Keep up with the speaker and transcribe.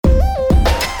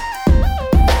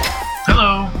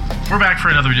We're back for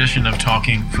another edition of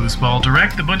Talking Fußball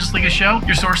Direct, the Bundesliga show,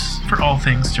 your source for all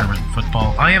things German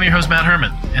football. I am your host, Matt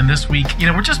Herman, and this week,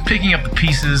 we're just picking up the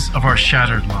pieces of our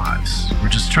shattered lives. We're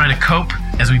just trying to cope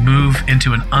as we move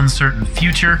into an uncertain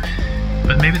future,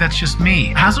 but maybe that's just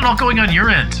me. How's it all going on your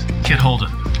end, Kit Holden?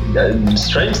 It's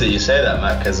strange that you say that,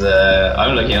 Matt, because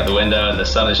I'm looking out the window and the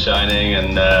sun is shining,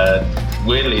 and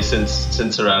weirdly,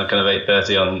 since around kind of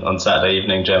 8:30 on Saturday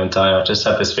evening German time, I've just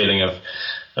had this feeling of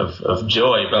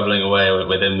joy bubbling away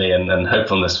within me and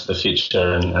hopefulness for the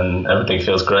future, and everything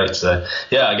feels great. So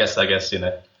yeah, I guess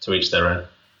to each their own.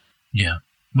 Yeah.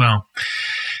 Well,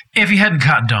 if you hadn't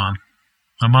cottoned on,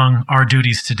 among our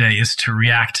duties today is to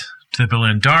react to the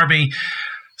Berlin Derby.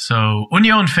 So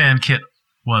Union fan Kit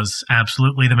was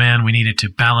absolutely the man we needed to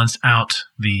balance out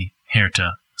the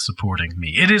Hertha supporting me.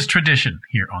 It is tradition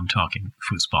here on Talking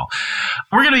Fußball.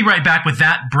 We're going to be right back with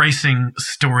that bracing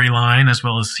storyline, as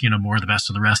well as, more of the best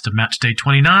of the rest of Match Day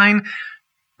 29.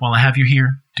 While I have you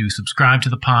here, do subscribe to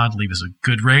the pod, leave us a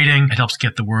good rating. It helps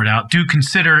get the word out. Do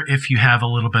consider, if you have a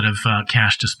little bit of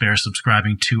cash to spare,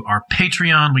 subscribing to our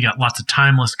Patreon. We got lots of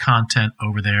timeless content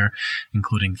over there,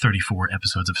 including 34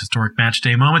 episodes of Historic Match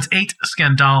Day Moments, 8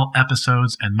 Scandal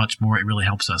episodes, and much more. It really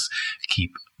helps us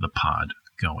keep the pod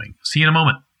going. See you in a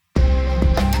moment.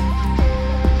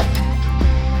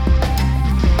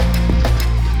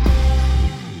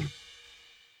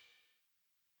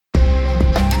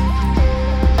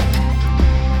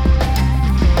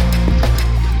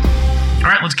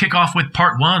 Let's kick off with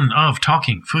part one of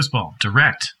Talking Fußball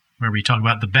Direct, where we talk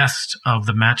about the best of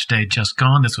the match day just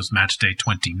gone. This was match day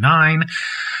 29.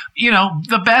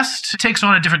 The best takes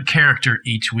on a different character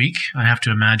each week. I have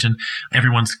to imagine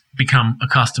everyone's become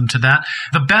accustomed to that.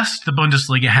 The best the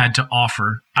Bundesliga had to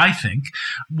offer, I think,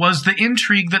 was the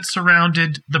intrigue that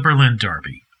surrounded the Berlin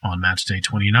Derby on match day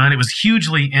 29. It was a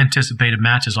hugely anticipated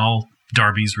match, as all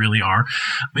derbies really are.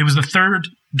 It was the third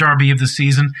derby of the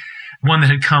season, one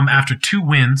that had come after 2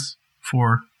 wins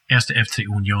for 1. FC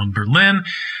Union Berlin.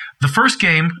 The first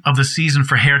game of the season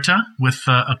for Hertha, with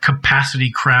a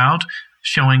capacity crowd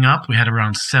showing up. We had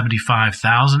around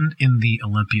 75,000 in the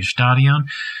Olympiastadion.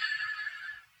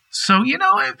 So,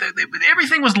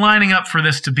 everything was lining up for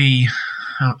this to be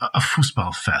a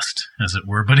Fußballfest, as it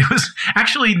were. But it was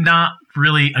actually not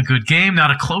really a good game, not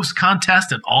a close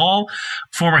contest at all.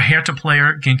 Former Hertha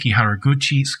player Genki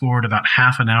Haraguchi scored about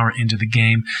half an hour into the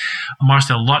game.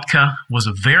 Marcel Lotka was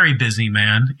a very busy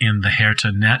man in the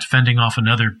Hertha net, fending off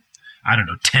another,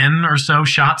 10 or so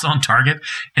shots on target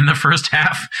in the first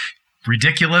half.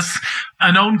 Ridiculous.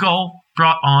 An own goal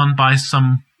brought on by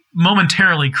some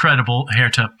momentarily credible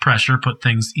Hertha pressure put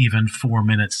things even 4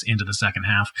 minutes into the second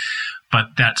half.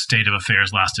 But that state of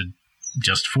affairs lasted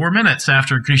just 4 minutes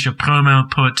after Grisha Prömel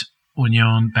put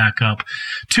Union back up.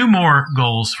 2 more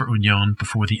goals for Union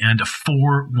before the end, a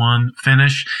 4-1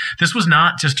 finish. This was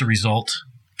not just a result,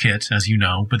 Kit, as you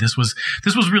know, but this was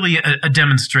really a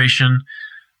demonstration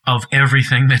of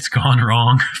everything that's gone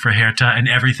wrong for Hertha and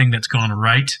everything that's gone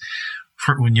right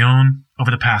for Union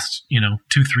over the past,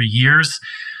 2-3 years.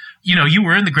 You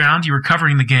were in the ground, you were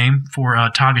covering the game for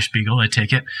Tagesspiegel, I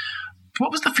take it.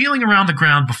 What was the feeling around the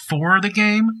ground before the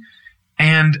game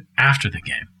and after the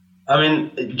game? I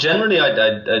mean, generally,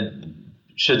 I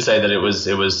should say that it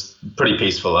was pretty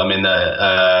peaceful. I mean,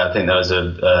 I think there was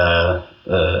a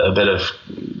bit of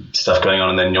stuff going on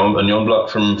in the Union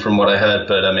block from what I heard,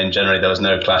 but I mean, generally there was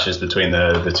no clashes between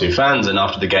the two fans, and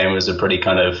after the game it was a pretty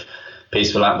kind of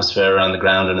peaceful atmosphere around the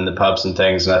ground and in the pubs and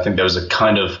things. And I think there was a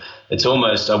kind of, it's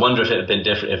almost, I wonder if it had been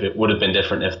different, if it would have been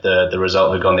different if the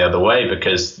result had gone the other way,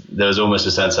 because there was almost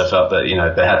a sense I felt that,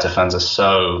 the Hertha fans are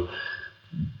so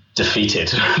defeated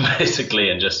basically,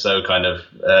 and just so kind of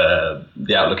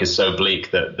the outlook is so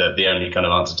bleak that the only kind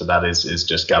of answer to that is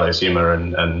just gallows humor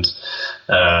and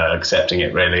accepting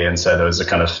it, really. And so there was a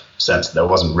kind of sense that there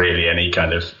wasn't really any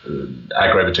kind of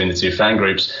aggro between the two fan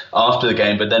groups after the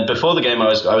game. But then before the game, I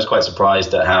was quite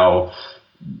surprised at how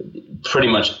pretty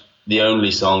much the only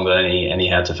song that any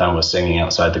Hertha fan was singing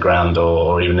outside the ground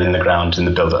or even in the ground in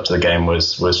the build-up to the game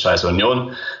was Scheiß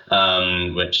Union,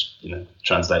 which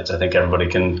translates, I think everybody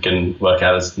can work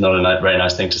out as not a very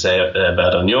nice thing to say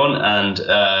about Union. And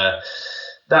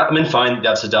that, I mean, fine,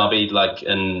 that's a derby,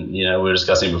 and we were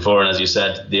discussing before, and as you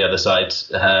said, the other side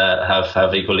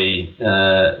have equally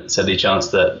steady chance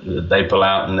that they pull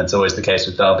out, and it's always the case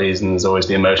with derbies, and there's always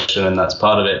the emotion, and that's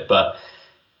part of it. But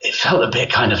it felt a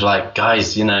bit kind of like,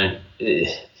 guys,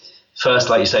 first,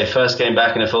 like you say, first game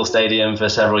back in a full stadium for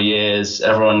several years.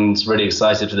 Everyone's really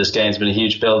excited for this game. It's been a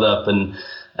huge build-up, and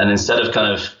instead of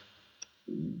kind of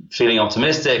feeling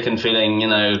optimistic and feeling,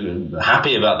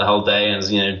 happy about the whole day. And,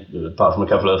 apart from a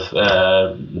couple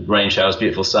of rain showers,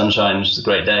 beautiful sunshine, which is a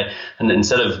great day. And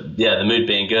instead of, the mood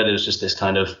being good, it was just this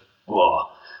kind of,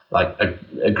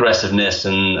 aggressiveness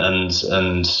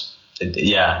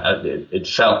it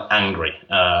felt angry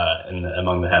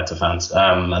among the Hertha fans.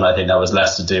 And I think that was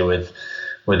less to do with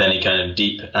any kind of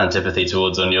deep antipathy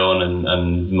towards Union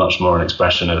and much more an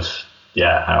expression of,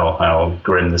 how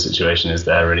grim the situation is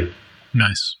there, really.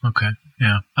 Nice. Okay.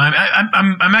 Yeah.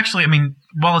 I'm actually,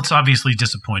 while it's obviously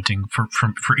disappointing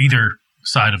for either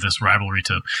side of this rivalry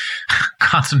to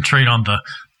concentrate on the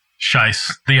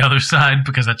Scheisse, the other side,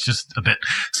 because that's just a bit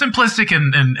simplistic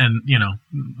and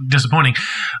disappointing.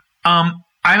 I'm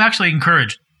actually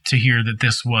encouraged to hear that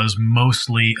this was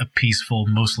mostly a peaceful,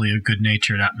 mostly a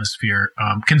good-natured atmosphere,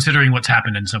 considering what's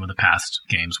happened in some of the past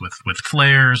games with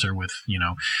flares or with,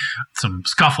 some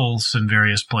scuffles in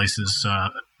various places,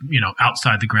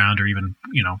 outside the ground or even,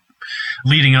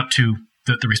 leading up to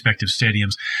the respective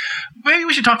stadiums. Maybe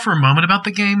we should talk for a moment about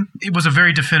the game. It was a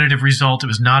very definitive result. It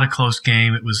was not a close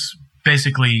game. It was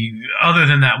basically, other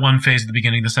than that one phase at the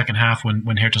beginning of the second half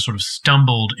when Hertha sort of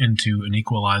stumbled into an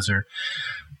equalizer,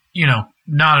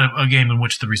 not a game in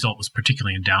which the result was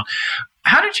particularly in doubt.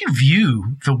 How did you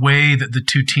view the way that the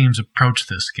two teams approached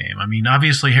this game?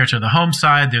 Obviously Hertha, the home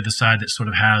side, they're the side that sort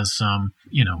of has,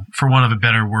 for want of a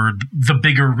better word, the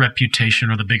bigger reputation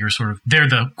or the bigger they're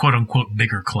the quote-unquote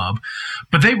bigger club.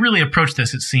 But they really approached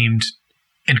this, it seemed,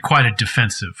 in quite a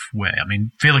defensive way.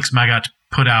 Felix Magath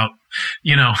put out,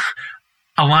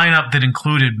 a lineup that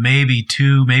included maybe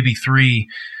 2, maybe 3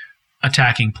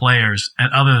 attacking players.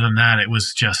 And other than that, it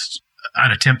was just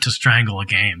an attempt to strangle a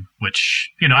game,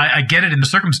 which, I get it in the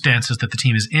circumstances that the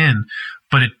team is in,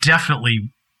 but it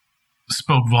definitely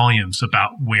spoke volumes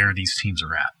about where these teams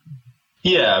are at.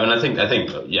 Yeah, I think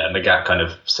Magath kind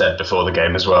of said before the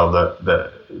game as well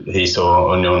that he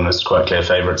saw Union as quite clear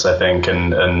favourites, I think,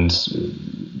 and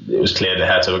it was clear that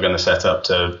Hertha were going to set up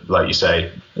to, like you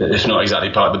say, if not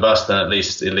exactly park the bus, then at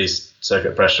least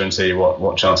circuit pressure and see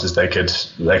what chances they could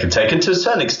take. And to a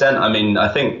certain extent,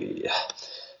 I think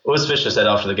Urs Fischer said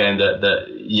after the game that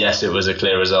yes, it was a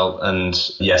clear result, and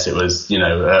yes, it was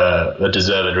a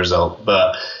deserved result.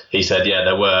 But he said,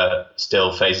 there were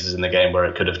still phases in the game where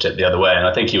it could have tipped the other way, and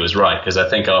I think he was right, because I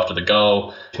think after the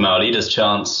goal, Kemal Alida's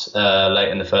chance late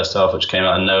in the first half, which came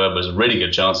out of nowhere, was a really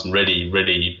good chance and really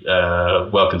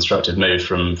well constructed move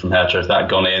from Hertha. If that had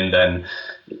gone in, then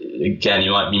again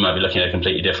you might be looking at a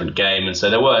completely different game. And so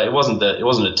it wasn't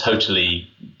a totally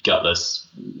gutless,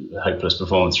 hopeless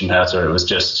performance from Hertha. It was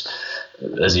just,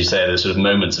 as you say, there's sort of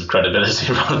moments of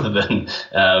credibility rather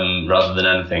than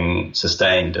anything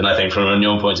sustained. And I think from a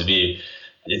Union point of view,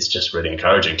 it's just really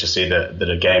encouraging to see that in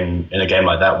a game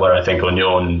like that, where I think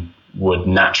Union would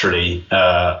naturally,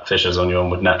 Fischer's Union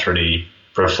would naturally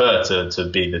prefer to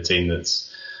be the team that's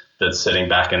sitting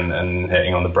back and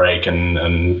hitting on the brake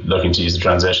and looking to use the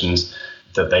transitions,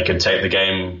 that they could take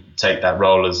that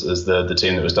role as the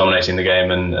team that was dominating the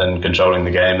game and controlling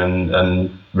the game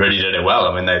and really did it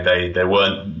well. They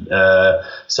weren't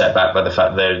set back by the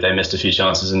fact they missed a few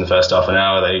chances in the first half an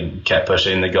hour. They kept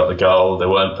pushing. They got the goal. They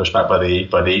weren't pushed back by the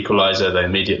equaliser. They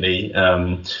immediately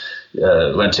went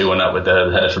 2-1 up with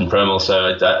the header from Prömel.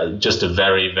 So just a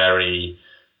very, very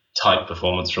tight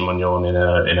performance from Union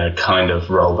in a kind of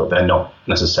role that they're not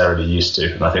necessarily used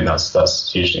to. And I think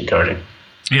that's hugely encouraging.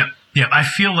 Yeah, I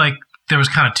feel like there was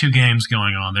kind of two games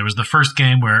going on. There was the first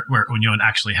game where Union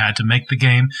actually had to make the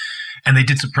game, and they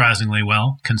did surprisingly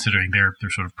well, considering their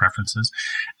sort of preferences.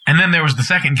 And then there was the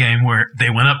second game where they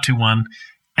went up 2-1,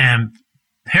 and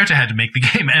Hertha had to make the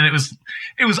game. And it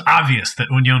was obvious that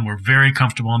Union were very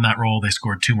comfortable in that role. They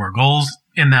scored 2 more goals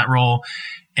in that role,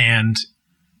 and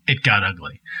it got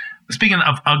ugly. Speaking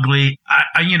of ugly,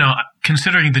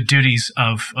 considering the duties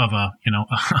of a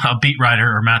beat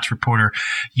writer or match reporter,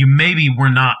 you maybe were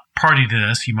not party to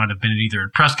this. You might have been at either a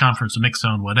press conference, a mix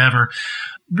zone, whatever.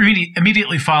 Really,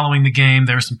 immediately following the game,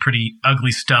 there was some pretty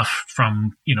ugly stuff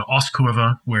from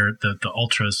Ostkurve, where the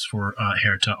ultras for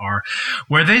Hertha are,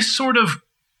 where they sort of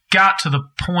got to the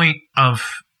point of,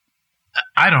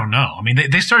 I don't know.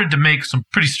 They started to make some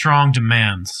pretty strong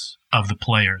demands of the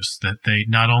players, that they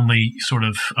not only sort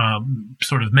of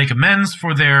make amends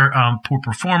for their poor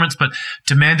performance, but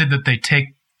demanded that they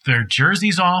take their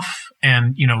jerseys off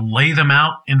and lay them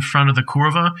out in front of the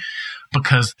Kurve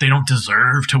because they don't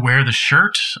deserve to wear the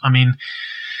shirt.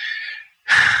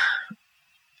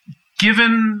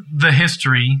 Given the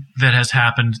history that has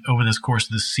happened over this course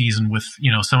of this season with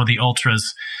some of the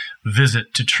ultras'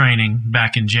 visit to training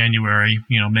back in January,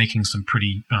 making some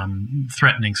pretty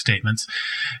threatening statements.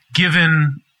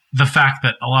 Given the fact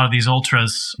that a lot of these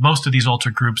ultras, most of these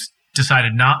ultra groups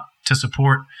decided not to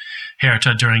support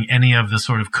Hertha during any of the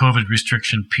sort of COVID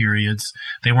restriction periods.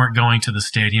 They weren't going to the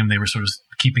stadium. They were sort of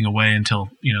keeping away until,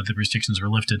 the restrictions were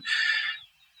lifted.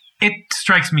 It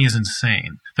strikes me as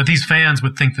insane that these fans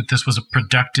would think that this was a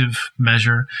productive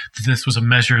measure, that this was a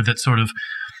measure that sort of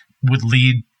would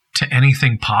lead to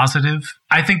anything positive.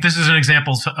 I think this is an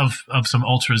example of some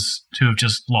ultras who have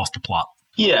just lost the plot.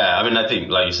 Yeah, I mean, I think,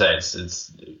 like you say,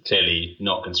 it's clearly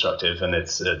not constructive, and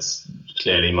it's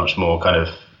clearly much more kind of,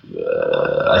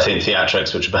 I think,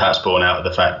 theatrics, which are perhaps born out of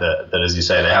the fact that as you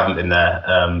say, they haven't been there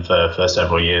for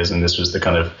several years, and this was the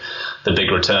kind of the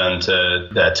big return to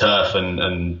their turf,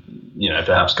 and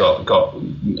perhaps got a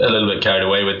little bit carried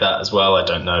away with that as well. I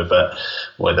don't know, but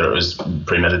whether it was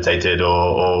premeditated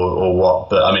or what.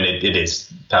 But I mean, it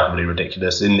is palpably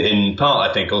ridiculous. In part,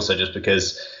 I think also just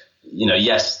because,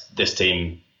 yes, this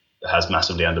team has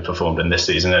massively underperformed in this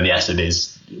season, and yes, it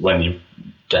is when you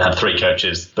have three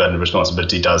coaches, burden of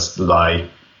responsibility does lie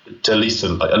to at least a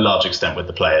large extent with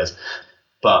the players.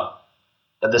 But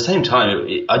at the same time,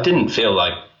 I didn't feel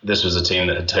like this was a team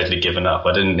that had totally given up.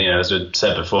 I didn't, as I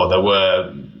said before, there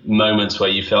were moments where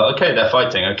you felt, okay, they're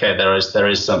fighting. Okay, there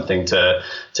is something to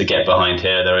get behind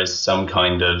here. There is some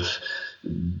kind of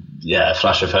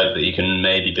flash of hope that you can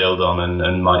maybe build on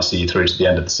and might see you through to the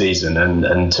end of the season.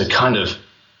 And to kind of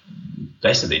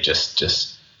basically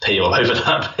just pee all over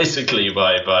that basically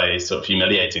by sort of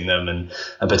humiliating them, and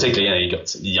particularly you've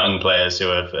got young players who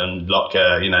have, and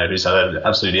Lotka, who's had an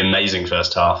absolutely amazing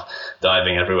first half,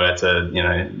 diving everywhere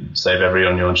to save every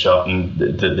on shot, and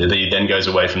he then goes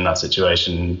away from that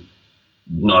situation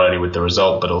not only with the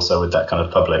result but also with that kind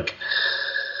of public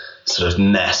sort of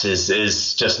mess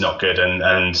is just not good, and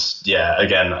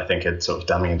again, I think it's sort of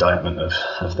damning indictment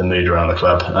of the mood around the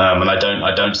club, and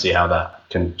I don't see how that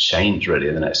can change really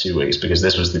in the next few weeks, because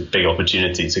this was the big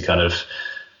opportunity to kind of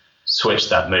switch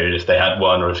that mood if they had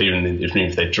one, or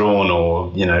if they'd drawn,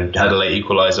 or had a late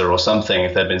equaliser or something.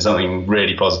 If there'd been something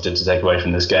really positive to take away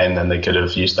from this game, then they could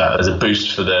have used that as a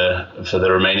boost for the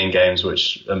remaining games,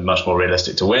 which are much more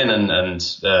realistic to win and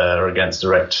are against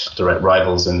direct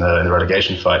rivals in the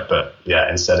relegation fight. But yeah,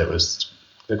 instead it was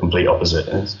the complete opposite,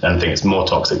 and I think it's more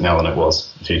toxic now than it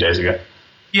was a few days ago.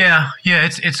 Yeah,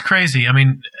 it's crazy. I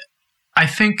mean, I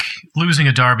think losing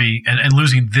a derby and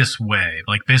losing this way,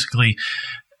 like basically,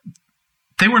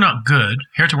 they were not good.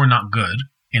 Hertha were not good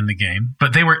in the game,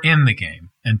 but they were in the game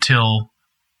until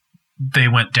they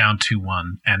went down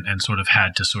 2-1 and sort of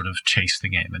had to sort of chase the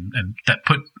game. And that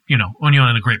put, Union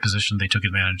in a great position. They took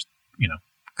advantage,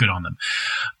 good on them.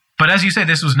 But as you say,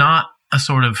 this was not a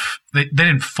sort of, they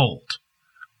didn't fold.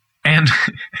 And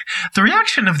the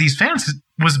reaction of these fans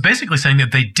was basically saying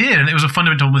that they did, and it was a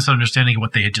fundamental misunderstanding of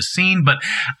what they had just seen. But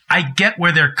I get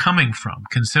where they're coming from,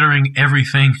 considering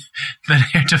everything that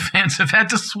Hertha fans have had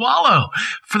to swallow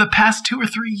for the past 2 or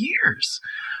 3 years.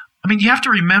 I mean, you have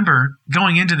to remember,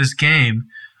 going into this game,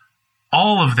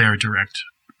 all of their direct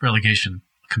relegation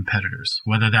competitors,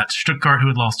 whether that's Stuttgart, who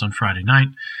had lost on Friday night,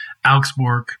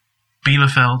 Augsburg,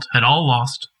 Bielefeld, had all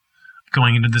lost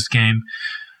going into this game.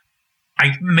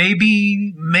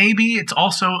 Maybe it's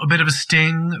also a bit of a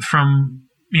sting from,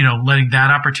 letting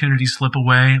that opportunity slip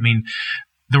away. I mean,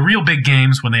 the real big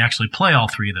games, when they actually play all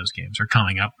three of those games, are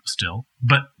coming up still.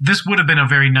 But this would have been a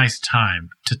very nice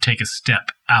time to take a step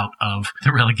out of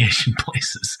the relegation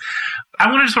places.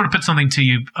 I wanted to sort of put something to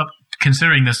you,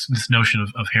 considering this notion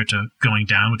of Hertha going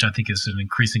down, which I think is an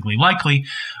increasingly likely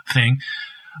thing.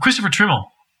 Christopher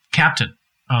Trimmel, captain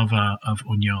of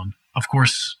Union, of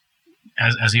course,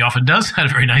 as he often does, had a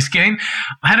very nice game.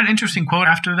 I had an interesting quote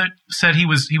after that, said he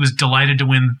was delighted to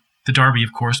win the derby,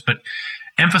 of course, but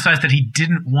emphasized that he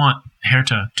didn't want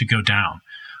Hertha to go down.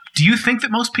 Do you think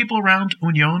that most people around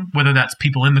Union, whether that's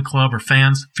people in the club or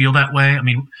fans, feel that way? I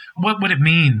mean, what would it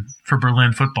mean for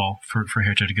Berlin football for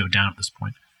Hertha to go down at this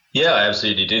point? Yeah, I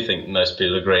absolutely do think most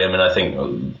people agree. I mean, I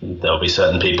think there'll be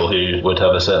certain people who would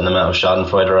have a certain amount of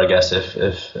schadenfreude, I guess,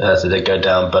 if Hertha did go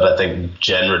down. But I think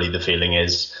generally the feeling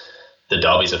is the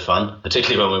derbies are fun,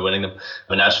 particularly when we're winning them.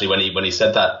 I mean, actually, when he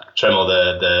said that, Trimmel,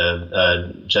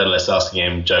 the journalist asking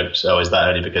him, joked, "Oh, is that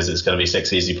only because it's going to be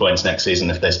 6 easy points next season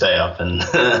if they stay up?" And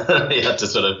he had to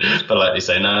sort of politely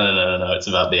say, no, it's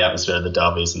about the atmosphere of the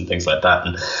derbies and things like that.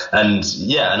 And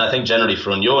I think generally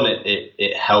for Union,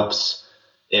 it helps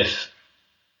if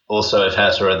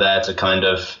Hertha are there to kind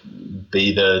of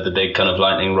be the big kind of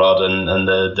lightning rod and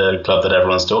the club that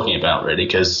everyone's talking about, really,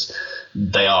 because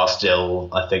they are still,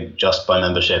 I think, just by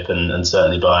membership and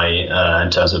certainly by in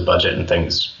terms of budget and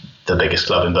things, the biggest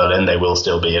club in Berlin. They will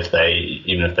still be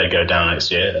even if they go down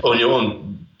next year.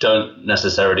 Union don't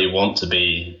necessarily want to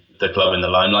be the club in the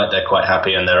limelight. They're quite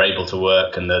happy and they're able to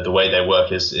work, and the way they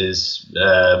work is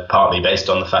partly based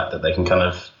on the fact that they can kind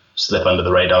of slip under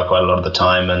the radar quite a lot of the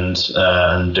time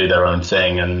and do their own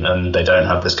thing, and they don't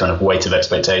have this kind of weight of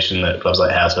expectation that clubs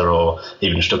like Hertha or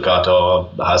even Stuttgart or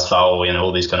HSV,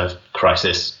 all these kind of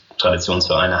crisis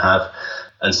Traditionsvereine have.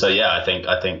 And so I think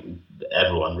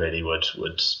everyone really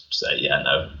would say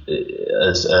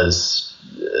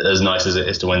as nice as it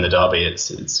is to win the derby,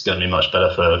 it's going to be much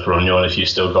better for Union if you've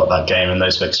still got that game and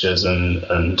those fixtures and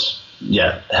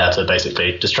Hertha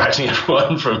basically distracting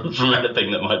everyone from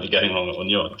anything that might be going wrong at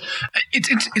Union.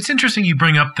 It's interesting you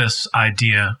bring up this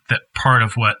idea that part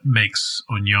of what makes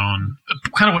Union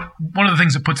one of the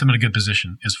things that puts them in a good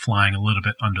position is flying a little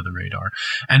bit under the radar.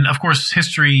 And of course,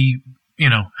 history,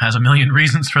 has a million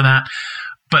reasons for that.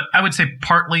 But I would say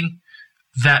partly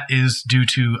that is due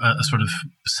to a sort of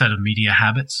set of media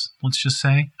habits, let's just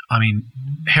say. I mean,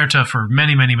 Hertha for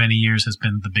many, many, many years has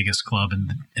been the biggest club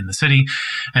in the city,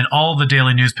 and all the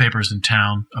daily newspapers in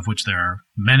town, of which there are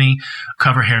many,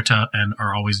 cover Hertha and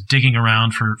are always digging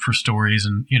around for stories.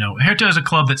 And, Hertha is a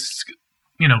club that's,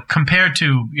 compared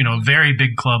to, a very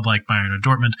big club like Bayern or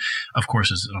Dortmund, of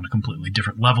course, is on a completely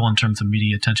different level in terms of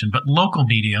media attention. But local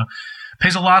media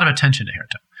pays a lot of attention to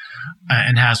Hertha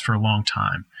and has for a long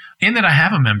time. In that I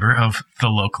have a member of the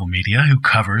local media who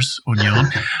covers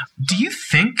Union. Do you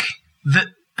think that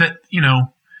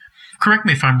correct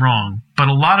me if I'm wrong, but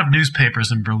a lot of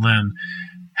newspapers in Berlin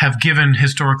have given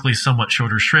historically somewhat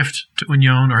shorter shrift to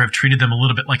Union, or have treated them a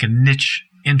little bit like a niche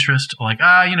interest, like,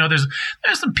 there's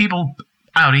some people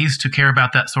out east who care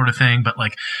about that sort of thing, but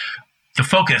like the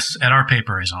focus at our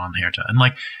paper is on Hertha. And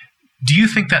like, do you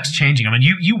think that's changing? I mean,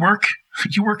 you work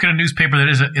at a newspaper that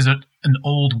is an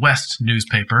old West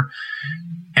newspaper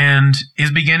and is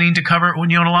beginning to cover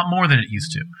Union a lot more than it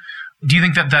used to. Do you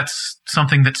think that that's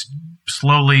something that's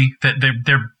slowly that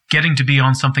they're getting to be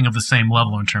on something of the same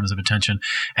level in terms of attention?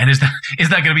 And is that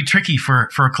going to be tricky for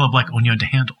a club like Union to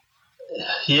handle?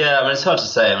 Yeah, I mean, it's hard to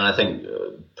say. I mean, I think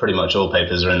pretty much all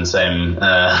papers are in the same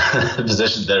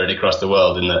position there across the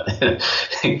world, in that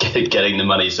getting the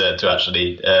money to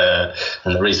actually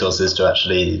and the resources to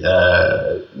actually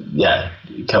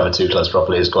cover two clubs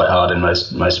properly is quite hard in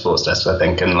most sports desks, I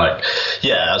think. And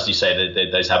as you say,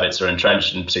 those habits are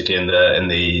entrenched, and particularly in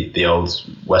the old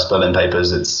West Berlin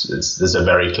papers, there's a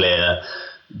very clear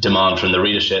demand from the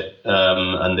readership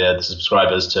and the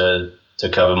subscribers to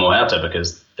cover more Hertha,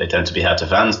 because they tend to be Hertha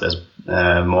fans. There's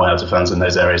more Hertha fans in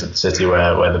those areas of the city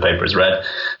where the paper is read.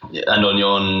 And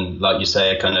Union, like you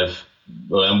say,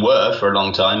 were for a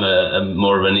long time a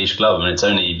more of a niche club. I mean, it's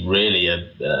only really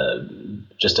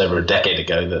just over a decade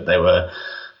ago that they were,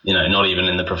 not even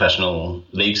in the professional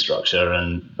league structure,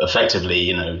 and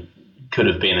effectively, could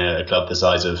have been a club the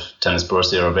size of Tennis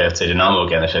Borussia or BFC Dynamo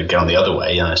again if it had gone the other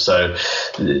way. So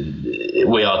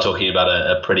we are talking about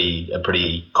a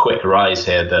pretty quick rise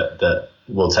here that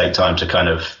will take time to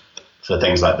for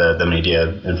things like the media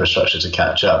infrastructure to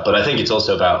catch up. But I think it's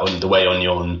also about the way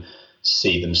Union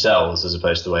see themselves as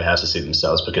opposed to the way Hertha see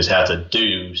themselves, because Hertha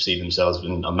do see themselves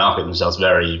and market themselves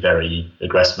very, very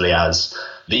aggressively as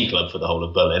the club for the whole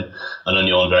of Berlin, and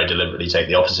Union very deliberately take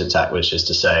the opposite tack, which is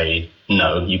to say,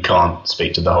 no, you can't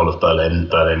speak to the whole of Berlin.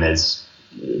 Berlin is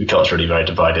culturally very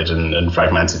divided and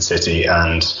fragmented city,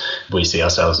 and we see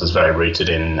ourselves as very rooted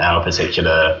in our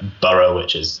particular borough,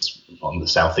 which is on the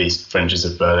southeast fringes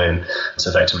of Berlin. It's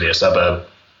effectively a suburb.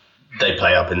 They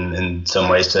play up in some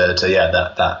ways to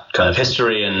that kind of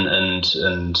history and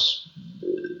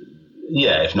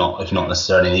if not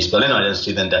necessarily an East Berlin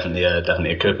identity, then definitely a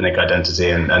Köpenick identity,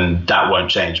 and that won't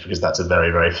change, because that's a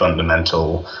very, very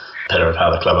fundamental pillar of how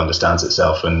the club understands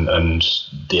itself and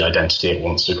the identity it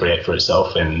wants to create for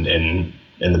itself in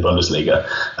the Bundesliga.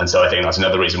 And so I think that's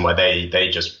another reason why they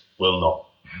just will not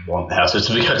want Hertha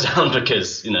to go down,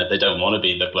 because they don't want to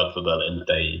be the club for Berlin.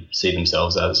 They see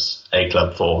themselves as a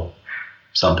club for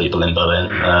some people in Berlin.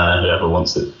 Whoever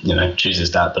wants it,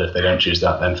 chooses that. But if they don't choose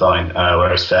that, then fine.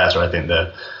 Whereas for Hertha, I think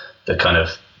the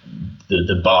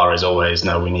bar is always,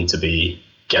 no, we need to be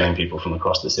getting people from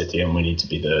across the city, and we need to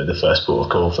be the first port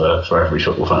of call for every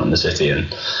football fan in the city.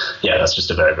 And that's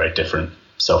just a very, very different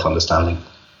self-understanding.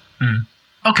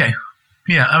 Okay.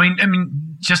 Yeah, I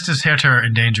mean, just as Hertha are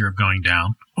in danger of going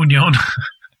down, Union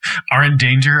are in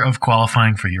danger of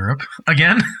qualifying for Europe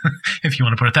again, if you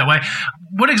want to put it that way.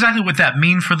 What exactly would that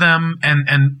mean for them?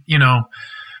 And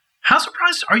how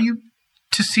surprised are you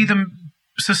to see them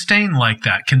sustain like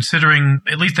that, considering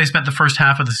at least they spent the first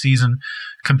half of the season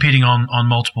competing on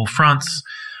multiple fronts?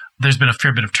 There's been a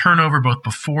fair bit of turnover both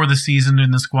before the season in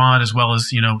the squad, as well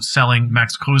as, selling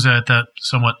Max Kruse at that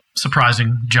somewhat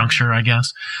surprising juncture, I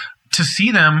guess. to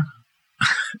see them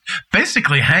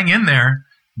basically hang in there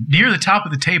near the top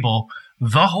of the table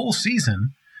the whole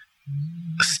season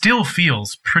still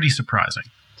feels pretty surprising.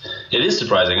 It is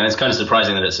surprising, and it's kind of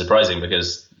surprising that it's surprising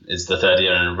because it's the third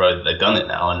year in a row that they've done it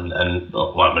now.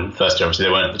 And first year, obviously,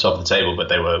 they weren't at the top of the table, but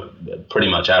they were pretty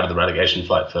much out of the relegation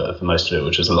fight for most of it,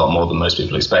 which was a lot more than most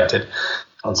people expected.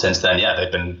 And since then,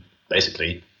 they've been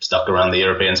basically stuck around the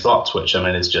European spots, which, I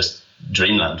mean, is just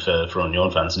dreamland for Union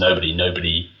fans.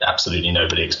 Absolutely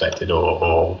nobody expected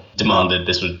or demanded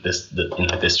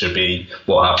this should be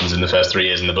what happens in the first 3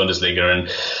 years in the Bundesliga. And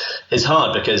it's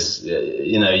hard because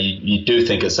you do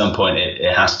think at some point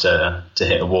it has to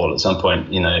hit a wall. At some point,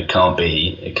 it can't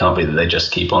be that they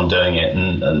just keep on doing it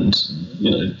and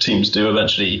teams do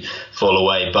eventually fall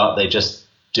away, but they just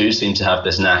do seem to have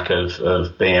this knack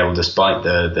of being able, despite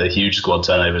the huge squad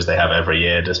turnovers they have every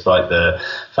year, despite the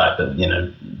fact that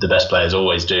the best players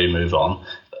always do move on,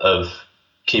 of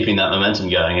keeping that momentum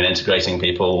going and integrating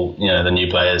people, the new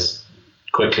players,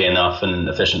 quickly enough and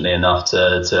efficiently enough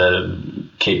to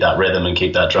keep that rhythm and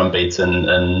keep that drumbeat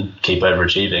and keep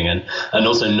overachieving and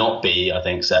also not be, I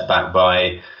think, set back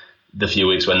by the few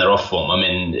weeks when they're off form. I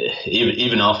mean,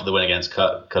 even after the win against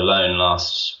Cologne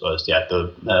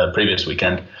the previous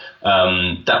weekend,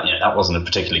 that wasn't a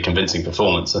particularly convincing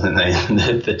performance. I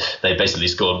think they basically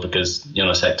scored because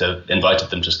Jonas Hector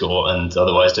invited them to score and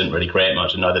otherwise didn't really create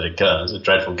much, and neither did Köln. It was a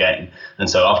dreadful game. And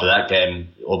so after that game,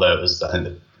 although it was, I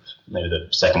think, maybe the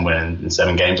second win in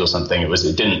 7 games or something,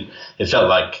 it felt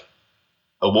like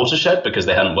a watershed because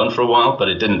they hadn't won for a while, but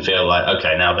it didn't feel like,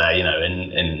 okay, now they're,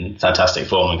 in fantastic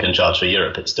form and can charge for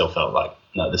Europe. It still felt like,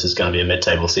 no, this is going to be a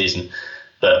mid-table season.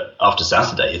 But after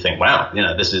Saturday, you think, wow,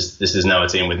 this is now a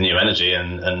team with new energy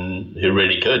and who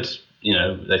really could,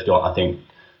 they've got, I think,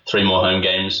 3 more home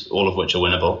games, all of which are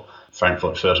winnable,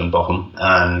 Frankfurt, Fürth and Bochum,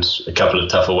 and a couple of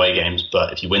tough away games.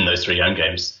 But if you win those 3 home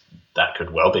games, that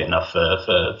could well be enough for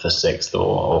 6th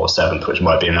or 7th, which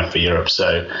might be enough for Europe.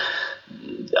 So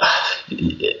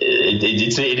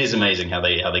it is amazing how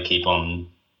they keep on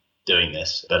doing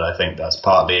this. But I think that's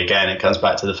partly, again, it comes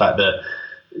back to the fact that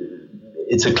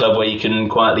it's a club where you can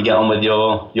quietly get on with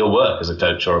your work as a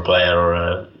coach or a player or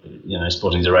a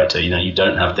sporting director. You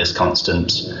don't have this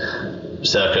constant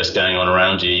circus going on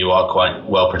around you. You are quite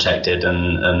well protected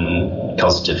and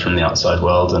closeted from the outside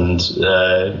world, and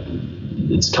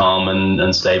it's calm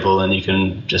and stable, and you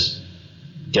can just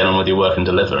get on with your work and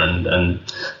deliver. And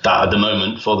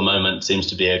that for the moment seems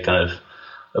to be a kind of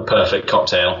a perfect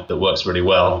cocktail that works really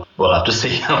well. We'll have to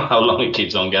see how long it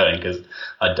keeps on going, because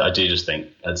I do just think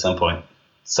at some point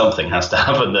something has to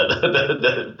happen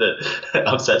that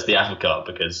upsets the apple cart,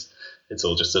 because it's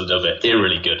all just a little bit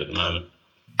eerily good at the moment.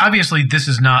 Obviously, this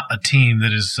is not a team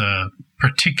that is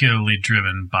particularly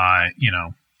driven by,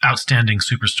 outstanding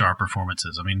superstar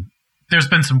performances. I mean, there's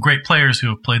been some great players who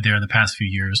have played there in the past few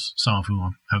years, some of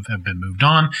whom have been moved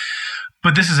on.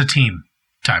 But this is a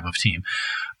type of team.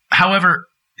 However,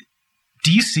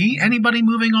 do you see anybody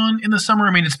moving on in the summer?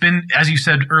 I mean, it's been, as you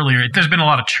said earlier, there's been a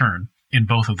lot of churn in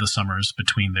both of the summers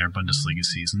between their Bundesliga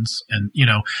seasons. And,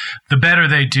 the better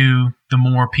they do, the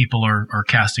more people are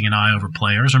casting an eye over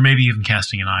players, or maybe even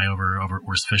casting an eye over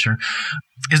Urs Fischer.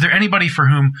 Is there anybody for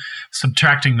whom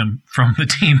subtracting them from the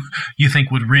team you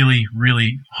think would really,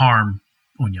 really harm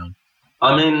Union?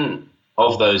 I mean,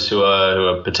 of those who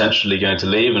are potentially going to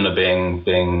leave and are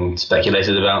being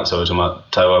speculated about, so we're talking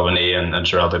about Taiwo Awoniyi and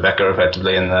Geraldo Becker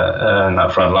effectively in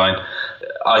that front line,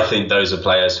 I think those are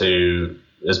players who,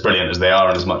 as brilliant as they are,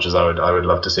 and as much as I would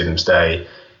love to see them stay,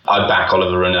 I'd back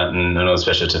Oliver Runert and Urs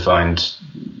Fischer to find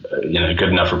good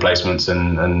enough replacements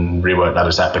and rework that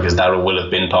attack, because that will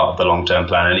have been part of the long-term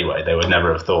plan anyway. They would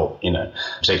never have thought,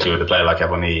 particularly with a player like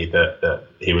Awoniyi, that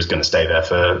he was going to stay there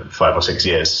for 5 or 6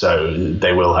 years. So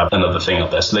they will have another thing up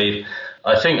their sleeve.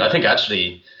 I think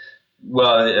actually,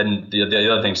 well, and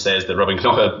the other thing to say is that Robin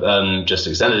Knoche just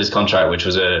extended his contract, which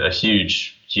was a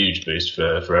huge boost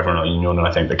for everyone at Union,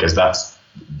 I think, because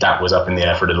that was up in the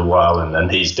air for a little while,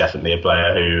 and he's definitely a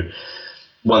player who,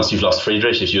 once you've lost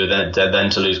Friedrich, if you were then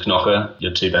to lose Knoche,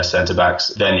 your 2 best centre-backs,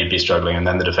 then you'd be struggling, and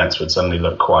then the defence would suddenly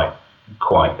look quite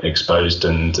exposed,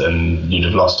 and you'd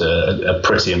have lost a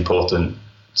pretty important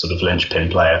sort of linchpin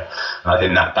player. And I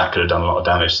think that could have done a lot of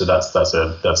damage. So that's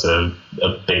a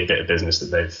big bit of business that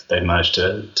they've managed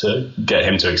to get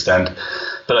him to extend.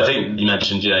 But I think you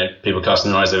mentioned, people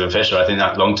casting their eyes over Fischer. I think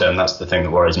that long term, that's the thing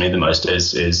that worries me the most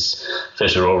is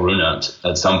Fischer or Runert.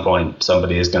 At some point,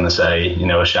 somebody is going to say, a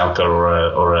Schalke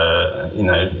or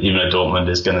even a Dortmund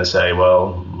is going to say,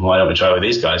 well, why don't we try with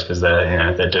these guys, because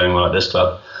they're doing well at this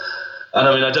club. And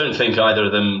I mean, I don't think either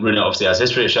of them really obviously has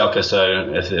history at Schalke,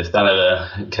 so if that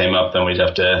ever came up, then we'd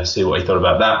have to see what he thought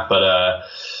about that. But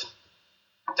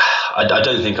I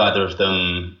don't think either of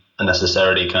them are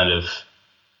necessarily kind of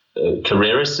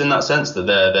careerists in that sense, that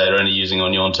they're only using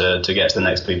Union to get to the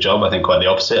next big job. I think quite the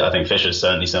opposite. I think Fischer's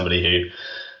certainly somebody who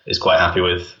is quite happy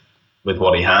with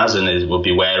what he has and would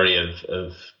be wary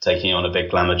of taking on a big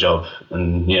glamour job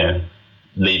and, you know,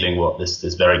 leaving what this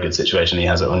very good situation he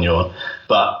has at Union.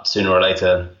 But sooner or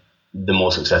later, the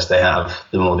more success they have,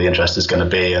 the more the interest is going to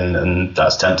be, and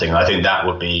that's tempting. And I think that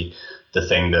would be the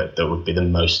thing that would be the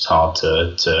most hard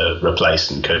to replace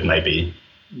and could maybe,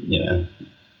 you know,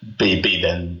 be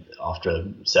then after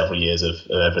several years of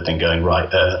everything going right,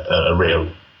 a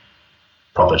real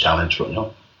proper challenge for Union.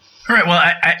 All right. Well,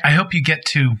 I hope you get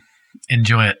to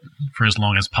enjoy it for as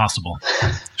long as possible,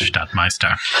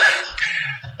 Stadtmeister.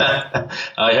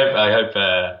 I hope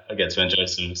I get to enjoy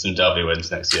some derby wins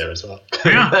next year as well.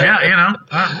 yeah, you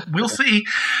know, we'll see.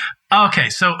 Okay,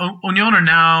 so Union are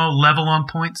now level on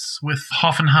points with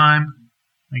Hoffenheim.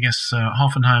 I guess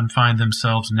Hoffenheim find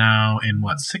themselves now in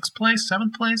what, 6th place,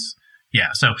 7th place? Yeah,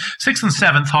 so 6th and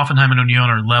 7th, Hoffenheim and Union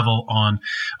are level on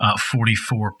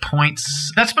 44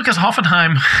 points. That's because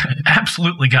Hoffenheim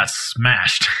absolutely got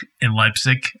smashed in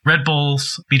Leipzig. Red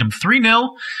Bulls beat them 3-0.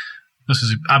 This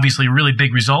is obviously a really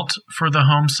big result for the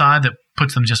home side that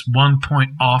puts them just 1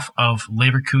 point off of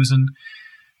Leverkusen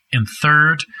in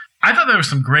third. I thought there were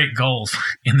some great goals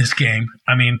in this game.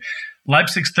 I mean,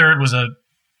 Leipzig's third was a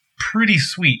pretty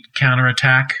sweet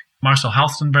counterattack. Marcel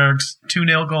Halstenberg's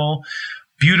 2-0 goal.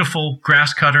 Beautiful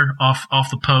grass cutter off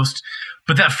the post.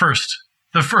 But the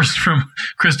first from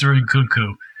Christopher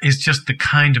Nkunku is just the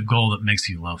kind of goal that makes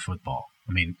you love football.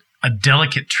 I mean, a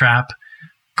delicate trap,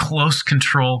 close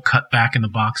control, cut back in the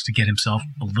box to get himself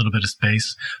a little bit of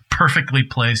space, perfectly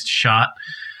placed shot.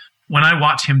 When I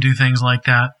watch him do things like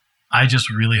that, I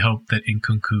just really hope that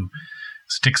Nkunku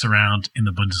sticks around in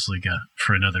the Bundesliga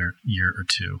for another year or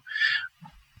two.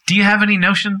 Do you have any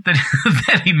notion that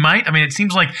that he might? I mean, it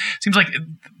seems like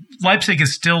Leipzig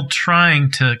is still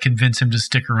trying to convince him to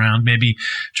stick around, maybe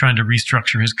trying to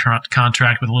restructure his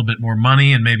contract with a little bit more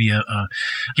money and maybe a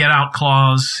get-out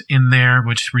clause in there,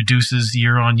 which reduces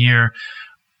year on year.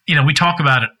 You know, we talk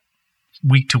about it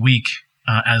week to week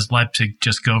as Leipzig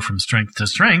just go from strength to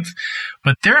strength,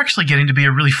 but they're actually getting to be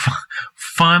a really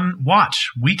fun watch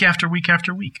week after week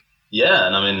after week. Yeah,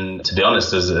 and I mean, to be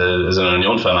honest, as an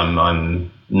Union fan,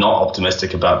 I'm not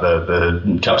optimistic about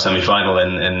the Cup semi-final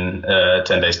in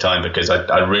 10 days' time, because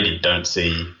I really don't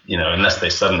see, you know, unless they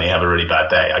suddenly have a really bad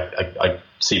day, I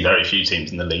see very few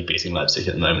teams in the league beating Leipzig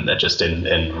at the moment. They're just in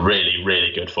really,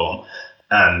 really good form.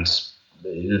 And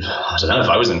I don't know, if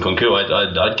I was in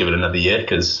Nkunku, I'd give it another year,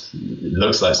 because it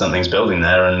looks like something's building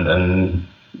there, and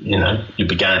you know, you'd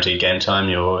be guaranteed game time.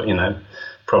 You're, you know,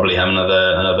 probably have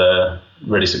another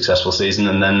really successful season,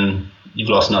 and then you've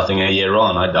lost nothing a year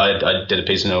on. I did a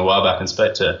piece in a while back and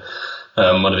spoke to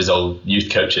one of his old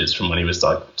youth coaches from when he was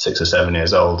like 6 or 7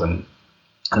 years old, and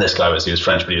this guy he was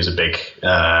French, but he was a big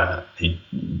he'd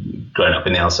grown up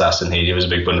in the Alsace, and he was a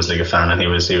big Bundesliga fan, and he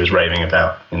was raving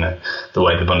about, you know, the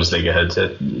way the Bundesliga had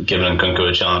given Nkunku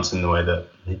a chance, and the way that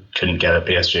he couldn't get at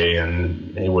PSG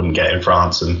and he wouldn't get in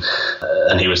France, and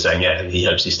he was saying, yeah, he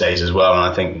hopes he stays as well.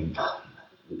 And I think,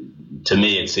 to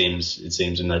me, it seems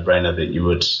a no-brainer that you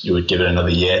would give it another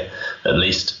year at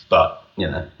least. But you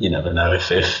know, you never know. If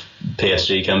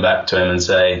PSG come back to him and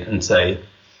say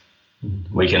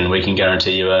we can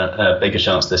guarantee you a bigger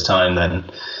chance this time, then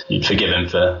you'd forgive him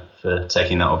for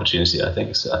taking that opportunity, I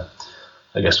think. So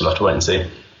I guess we'll have to wait and see.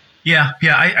 Yeah.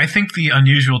 I think the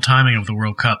unusual timing of the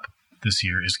World Cup this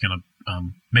year is going to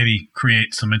maybe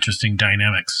create some interesting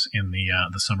dynamics in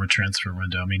the summer transfer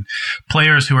window. I mean,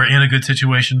 players who are in a good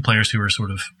situation, players who are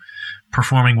sort of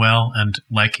performing well, and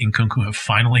like Nkunku have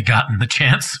finally gotten the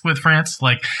chance with France.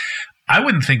 Like, I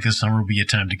wouldn't think this summer would be a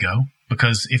time to go,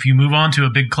 because if you move on to a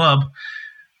big club,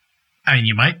 I mean,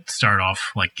 you might start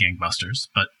off like gangbusters,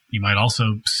 but you might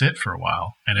also sit for a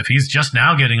while. And if he's just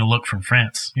now getting a look from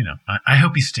France, you know, I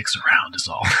hope he sticks around is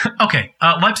all. Okay,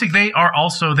 Leipzig, they are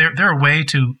also, they're away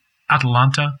to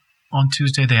Atalanta on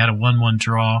Tuesday. They had a 1-1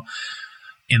 draw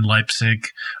in Leipzig.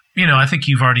 You know, I think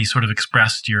you've already sort of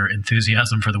expressed your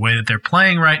enthusiasm for the way that they're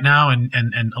playing right now, and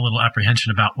a little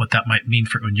apprehension about what that might mean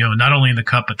for Union, not only in the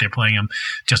Cup, but they're playing them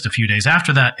just a few days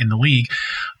after that in the league.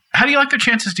 How do you like their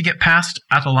chances to get past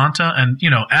Atalanta? And, you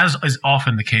know, as is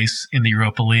often the case in the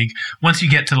Europa League, once you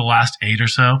get to the last 8 or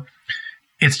so,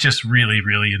 it's just really,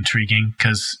 really intriguing,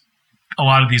 because a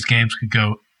lot of these games could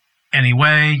go any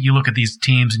way. You look at these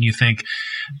teams and you think,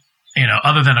 you know,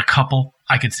 other than a couple,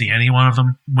 I could see any one of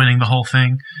them winning the whole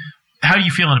thing. How are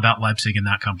you feeling about Leipzig in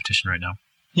that competition right now?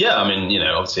 Yeah, I mean,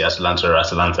 obviously Atalanta are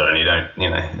Atalanta, and you don't,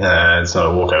 it's not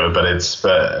a walkover. But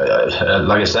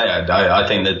like I say, I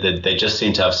think that they just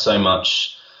seem to have so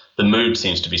much. The mood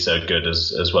seems to be so good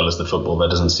as well as the football. There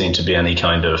doesn't seem to be any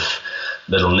kind of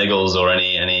little niggles or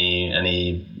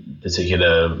any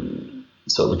particular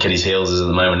sort of Achilles heels at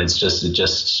the moment.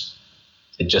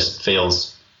 It just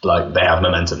feels like they have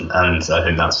momentum, and I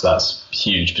think that's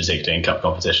huge, particularly in cup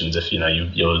competitions. If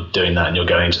you're doing that and you're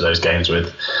going to those games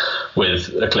with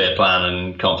a clear plan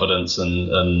and confidence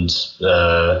and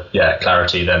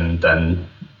clarity, then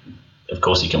of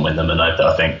course you can win them. And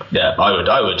I think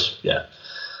I would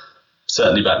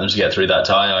certainly back them to get through that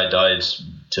tie. I'd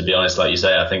to be honest, like you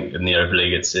say, I think in the Europa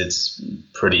League it's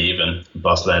pretty even.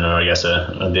 Barcelona, I guess,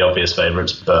 are the obvious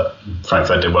favourites, but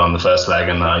Frankfurt did well in the first leg,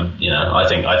 and I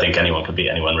think anyone could beat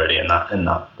anyone really in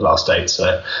that last stage.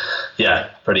 So yeah,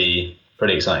 pretty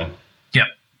exciting. Yeah.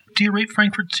 Do you rate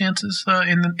Frankfurt's chances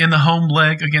in the home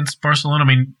leg against Barcelona? I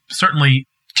mean, certainly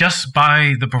just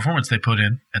by the performance they put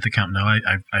in at the Camp Nou,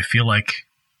 I feel like,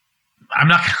 I'm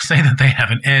not going to say that they have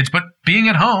an edge, but being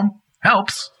at home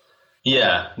helps.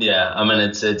 Yeah. I mean,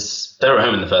 it's they were at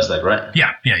home in the first leg, right?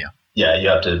 Yeah. Yeah, you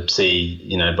have to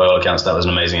see, by all accounts, that was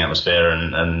an amazing atmosphere,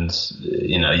 and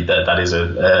that is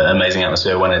an amazing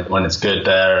atmosphere when it's good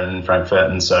there in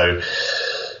Frankfurt, and so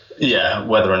yeah,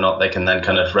 whether or not they can then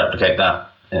kind of replicate that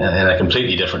in a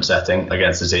completely different setting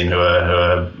against a team who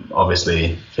are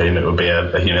obviously, for whom it would be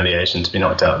a humiliation to be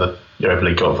knocked out of the Europa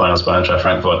League quarterfinals by Eintracht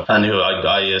Frankfurt, and who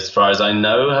I as far as I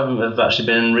know, have actually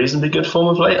been in reasonably good form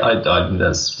of late.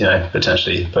 That's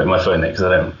potentially putting my foot in it because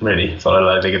I don't really follow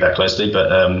La Liga that closely,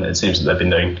 but it seems that they've been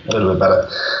doing a little bit better.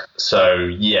 So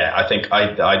yeah, I think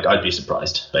I'd be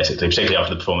surprised, basically, particularly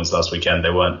after the performance last weekend.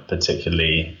 They weren't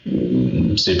particularly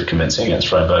super convincing against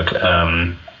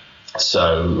Freiburg.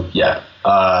 So yeah,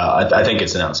 I think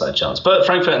it's an outside chance. But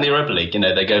Frankfurt in the Europa League,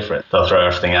 they go for it. They'll throw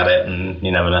everything at it, and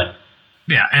you never know.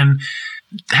 Yeah, and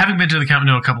having been to the Camp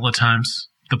Nou a couple of times,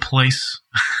 the place,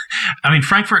 I mean,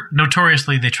 Frankfurt,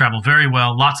 notoriously, they travel very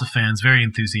well, lots of fans, very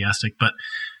enthusiastic, but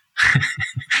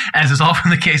as is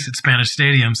often the case at Spanish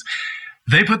stadiums,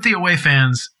 they put the away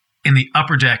fans in the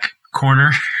upper deck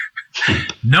corner.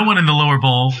 No one in the lower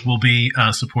bowl will be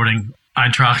supporting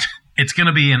Eintracht. It's going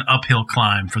to be an uphill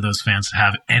climb for those fans to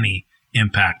have any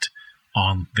impact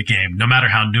on the game, no matter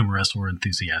how numerous or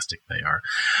enthusiastic they are.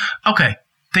 Okay.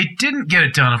 They didn't get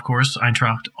it done, of course,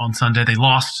 Eintracht, on Sunday. They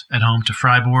lost at home to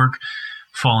Freiburg,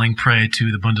 falling prey to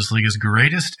the Bundesliga's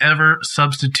greatest ever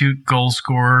substitute goal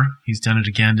scorer. He's done it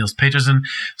again, Nils Petersen,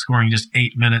 scoring just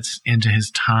 8 minutes into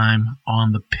his time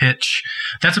on the pitch.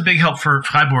 That's a big help for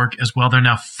Freiburg as well. They're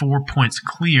now 4 points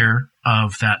clear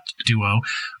of that duo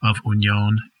of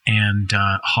Union and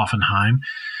Hoffenheim.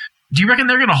 Do you reckon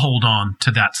they're going to hold on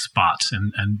to that spot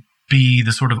and be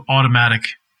the sort of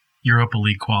automatic Europa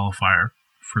League qualifier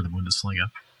for the Bundesliga?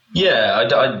 Yeah,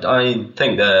 I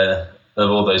think that of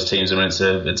all those teams, I mean,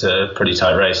 it's a pretty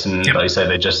tight race, and Like you say,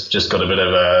 they just got a bit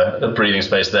of a breathing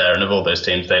space there. And of all those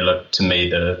teams, they look to me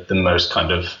the most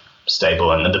kind of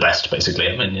stable and the best, basically.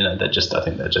 I mean, I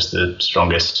think they're just the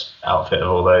strongest outfit of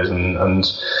all those. And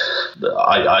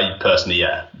I personally,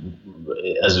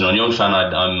 as an Union fan,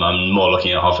 I'm more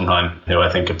looking at Hoffenheim, who I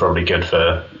think are probably good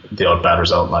for the odd bad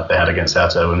result like they had against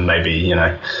Hertha, and maybe,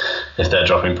 if they're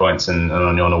dropping points and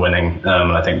Union are winning,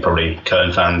 I think probably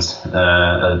Köln fans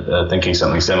are thinking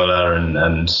something similar, and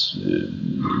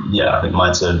I think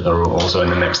Mainz are also in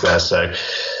the mix there. So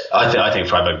I think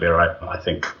Freiburg will be all right. I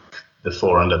think the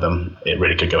four under them, it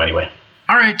really could go anyway.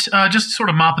 All right, just sort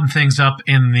of mopping things up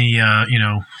in the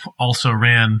also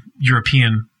ran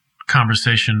European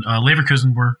conversation.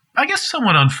 Leverkusen were, I guess,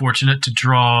 somewhat unfortunate to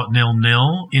draw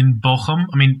 0-0 in Bochum.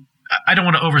 I mean, I don't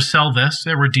want to oversell this.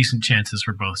 There were decent chances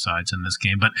for both sides in this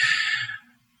game, but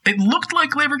it looked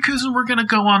like Leverkusen were going to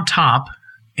go on top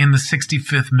in the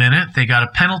 65th minute. They got a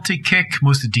penalty kick.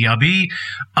 Moussa Diaby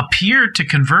appeared to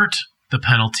convert the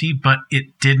penalty, but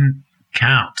it didn't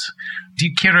count. Do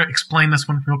you care to explain this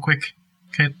one real quick,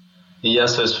 Kate? Yeah,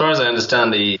 so as far as I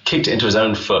understand, he kicked it into his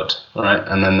own foot, right?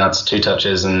 And then that's 2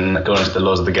 touches, and according to the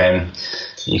laws of the game,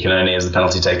 you can only, as the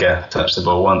penalty taker, touch the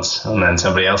ball once, and then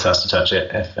somebody else has to touch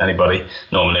it, if anybody.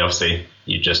 Normally, obviously,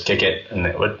 you just kick it, and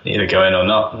it would either go in or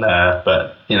not.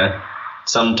 But,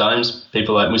 sometimes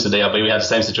people like Moussa Diaby, we had the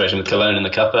same situation with Cologne in the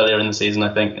Cup earlier in the season,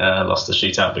 I think, lost the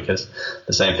shootout because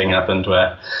the same thing happened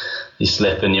where you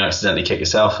slip and you accidentally kick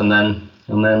yourself, and then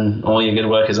all your good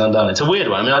work is undone. It's a weird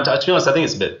one. I mean, to be honest, I think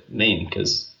it's a bit mean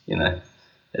because,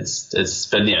 but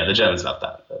the Germans love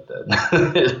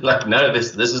that. Like, no,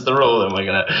 this is the rule, and we're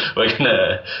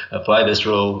gonna apply this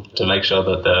rule to make sure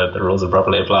that the rules are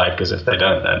properly applied. Because if they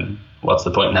don't, then what's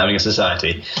the point in having a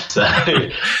society? So,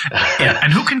 yeah,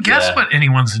 and who can guess what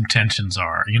anyone's intentions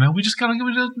are? We just gotta go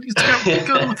with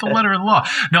the letter of the law.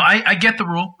 No, I get the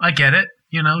rule. I get it.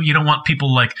 You don't want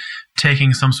people like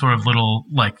taking some sort of little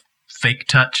like fake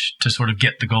touch to sort of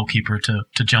get the goalkeeper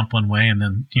to jump one way and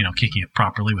then, kicking it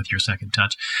properly with your second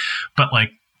touch. But like,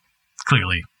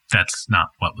 clearly that's not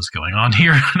what was going on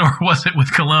here, nor was it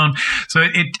with Cologne. So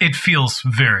it feels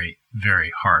very,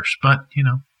 very harsh, but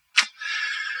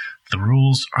the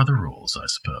rules are the rules, I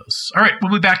suppose. All right.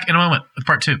 We'll be back in a moment with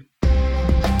part 2.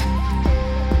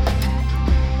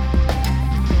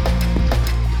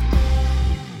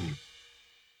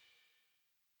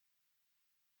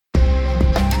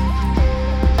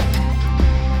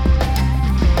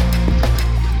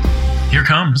 Here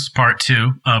comes part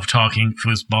 2 of Talking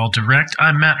Football Direct.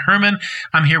 I'm Matt Herman.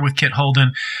 I'm here with Kit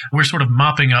Holden. We're sort of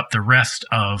mopping up the rest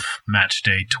of Match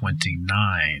Day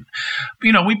 29.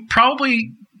 We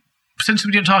probably, since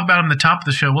we didn't talk about them in the top of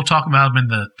the show, we'll talk about them in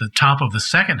the top of the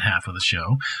second half of the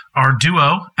show. Our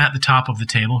duo at the top of the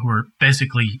table, who are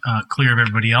basically clear of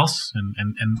everybody else,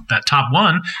 and that top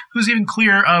one, who's even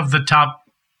clear of the top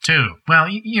 2. Well,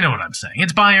 you know what I'm saying.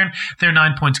 It's Bayern. They're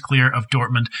 9 points clear of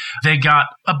Dortmund. They got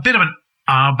a bit of an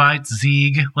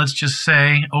Arbeitssieg, let's just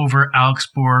say, over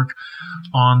Augsburg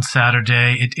on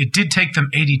Saturday. It did take them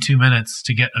 82 minutes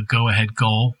to get a go-ahead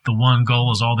goal. The one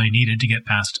goal is all they needed to get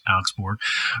past Augsburg.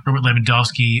 Robert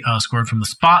Lewandowski scored from the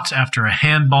spot after a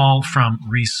handball from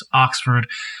Reece Oxford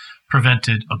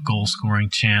prevented a goal-scoring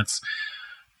chance.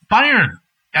 Bayern,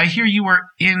 I hear you were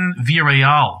in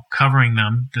Villarreal covering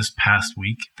them this past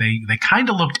week. They kind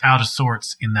of looked out of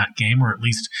sorts in that game, or at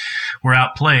least were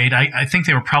outplayed. I think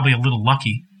they were probably a little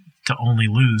lucky to only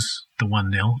lose the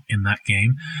 1-0 in that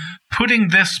game. Putting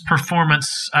this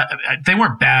performance, they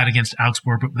weren't bad against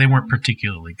Augsburg, but they weren't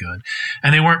particularly good.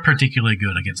 And they weren't particularly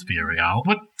good against Villarreal.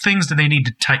 What things do they need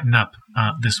to tighten up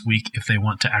this week if they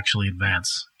want to actually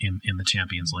advance in the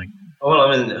Champions League? Well,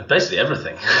 I mean, basically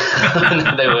everything.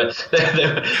 They were.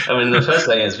 I mean, the first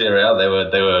day against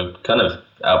Villarreal, they were kind of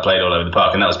outplayed all over the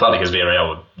park, and that was partly because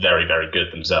Villarreal were very, very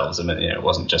good themselves. I mean, it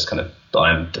wasn't just kind of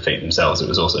Bayern defeating themselves; it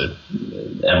was also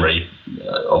Emery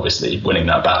obviously winning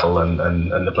that battle, and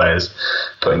the players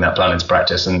putting that plan into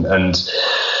practice.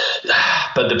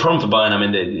 But the problem for Bayern, I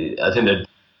mean, I think that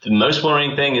the most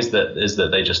worrying thing is that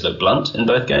they just look blunt in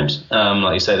both games.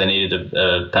 Like you say, they needed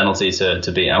a penalty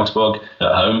to beat Augsburg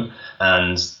at home,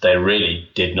 and they really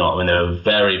did not. I mean, they were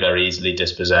very, very easily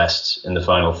dispossessed in the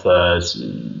final third.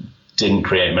 Didn't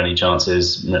create many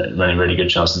chances, many really good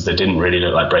chances. They didn't really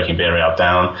look like breaking Villarreal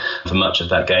down for much of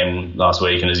that game last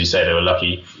week. And as you say, they were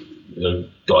lucky. They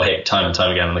got hit time and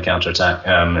time again on the counter-attack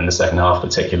in the second half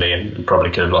particularly, and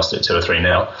probably could have lost it 2 or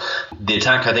 3-0. The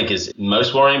attack, I think, is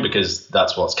most worrying because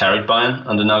that's what's carried Bayern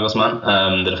under Nagelsmann.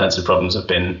 The defensive problems have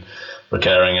been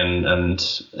recurring and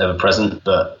ever-present,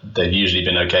 but they've usually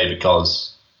been okay because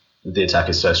the attack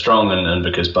is so strong and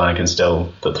because Bayern can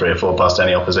still put 3 or 4 past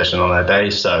any opposition on their day,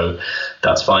 so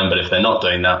that's fine. But if they're not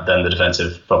doing that, then the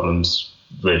defensive problems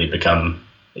really become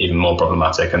even more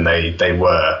problematic, and they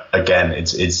were again.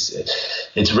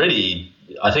 It's really,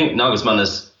 I think Nagelsmann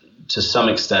has to some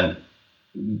extent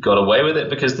got away with it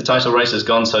because the title race has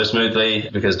gone so smoothly,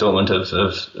 because Dortmund have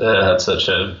had such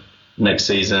a mixed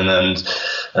season, and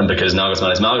because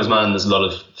Nagelsmann is Nagelsmann, there's a lot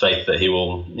of faith that he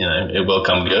will, it will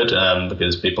come good,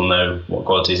 because people know what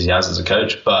qualities he has as a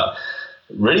coach. But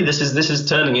really, this is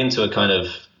turning into a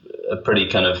pretty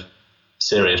kind of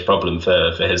serious problem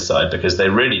for his side, because they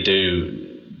really do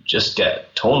just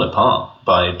get torn apart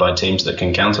by teams that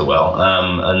can counter well,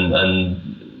 and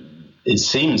it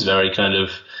seems very kind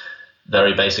of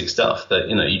very basic stuff that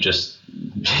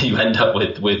you end up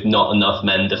with not enough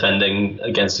men defending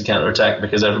against a counter-attack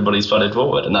because everybody's flooded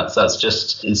forward, and that's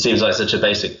just, it seems like such a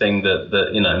basic thing that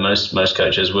most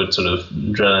coaches would sort of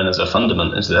drill in as a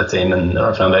fundament into their team and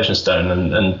a foundation stone,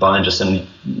 and Bayern just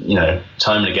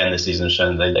time and again this season has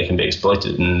shown they can be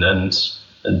exploited and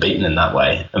beaten in that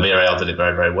way. And Villarreal did it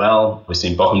very, very well. We've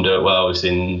seen Bochum do it well. We've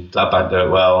seen Gladbach do it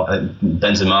well.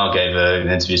 Benzema gave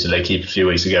an interview to L'Equipe a few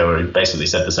weeks ago where he basically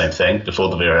said the same thing before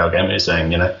the Villarreal game. He was saying,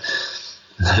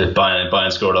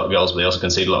 Bayern score a lot of goals, but they also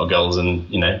concede a lot of goals. And,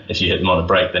 if you hit them on a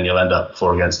break, then you'll end up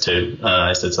 4-2.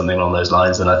 I said something along those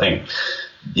lines. And I think,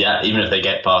 even if they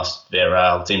get past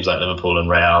Villarreal, teams like Liverpool and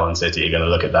Real and City are going to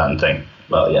look at that and think,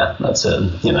 well, yeah, that's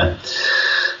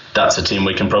that's a team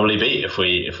we can probably beat if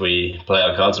we play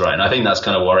our cards right. And I think that's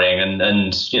kind of worrying.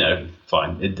 And you know,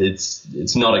 fine,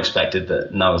 it's not expected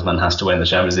that Nagelsmann has to win the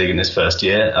Champions League in his first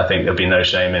year. I think there'd be no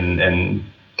shame in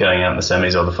going out in the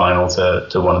semis or the final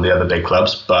to one of the other big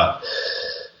clubs. But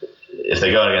if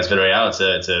they go against Villarreal,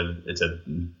 it's a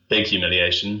big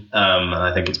humiliation. And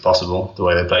I think it's possible the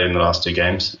way they played in the last two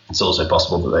games. It's also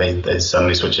possible that they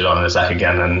suddenly switch it on and attack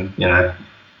again and, you know,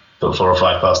 put 4 or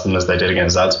 5 past them as they did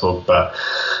against Salzburg. But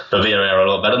Villarreal are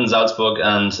a lot better than Salzburg,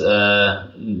 and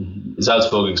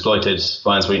Salzburg exploited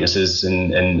Bayern's weaknesses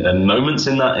in moments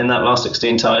in that last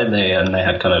 16 tie. And they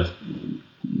had kind of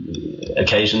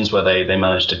occasions where they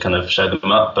managed to kind of show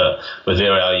them up. But with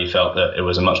Villarreal, you felt that it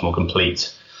was a much more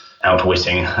complete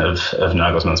outwitting of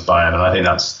Nagelsmann's Bayern, and I think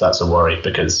that's a worry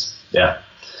because, yeah,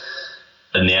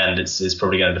 in the end, it's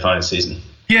probably going to define the season.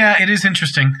 Yeah, it is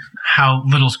interesting how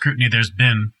little scrutiny there's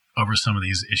been over some of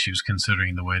these issues,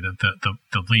 considering the way that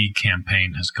the league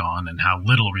campaign has gone and how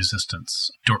little resistance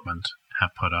Dortmund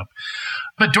have put up.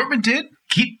 But Dortmund did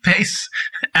keep pace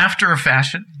after a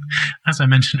fashion. As I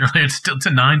mentioned earlier, it's a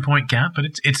 9-point gap, but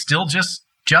it's still just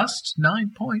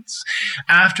 9 points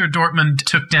after Dortmund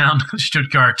took down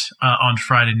Stuttgart on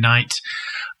Friday night.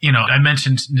 You know, I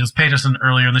mentioned Nils Petersen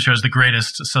earlier in the show as the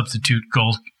greatest substitute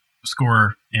goal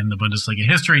scorer in the Bundesliga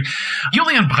history.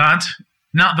 Julian Brandt,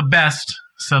 not the best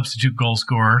substitute goal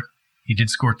scorer. He did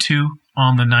score 2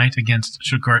 on the night against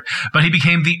Stuttgart, but he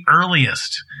became the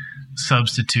earliest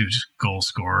substitute goal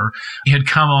scorer. He had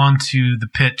come onto the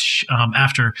pitch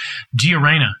after Gio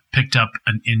Reyna picked up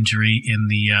an injury in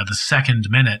the second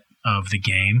minute of the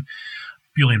game.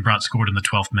 Julian Brandt scored in the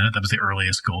 12th minute. That was the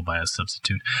earliest goal by a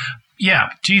substitute. Yeah,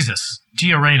 Jesus,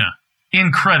 Gio Reyna,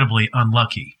 incredibly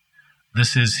unlucky.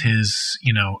 This is his,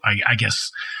 you know, I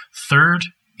guess, third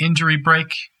injury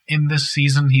break in this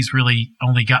season. He's really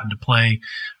only gotten to play,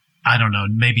 I don't know,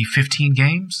 maybe 15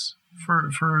 games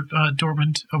for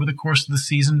Dortmund over the course of the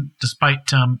season,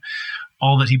 despite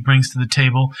all that he brings to the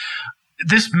table.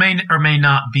 This may or may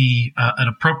not be an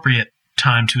appropriate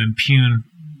time to impugn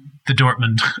the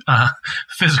Dortmund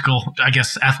physical, I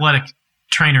guess, athletic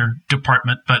trainer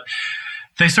department, but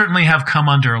they certainly have come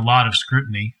under a lot of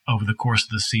scrutiny over the course of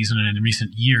the season and in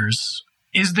recent years.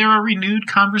 Is there a renewed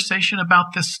conversation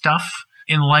about this stuff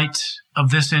in light of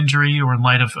this injury, or in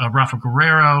light of Rafa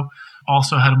Guerreiro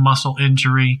also had a muscle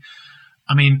injury?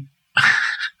 I mean,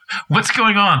 what's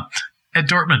going on at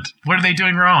Dortmund? What are they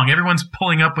doing wrong? Everyone's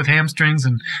pulling up with hamstrings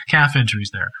and calf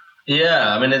injuries there.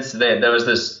 Yeah, I mean, there was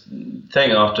this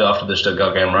thing after the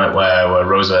Stuttgart game, right, where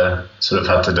Rosa sort of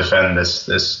had to defend this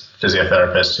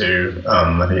physiotherapist who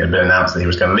I think it had been announced that he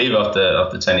was going to leave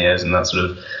after 10 years, and that sort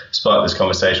of sparked this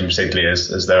conversation, particularly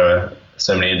as there were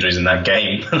so many injuries in that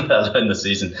game, let alone the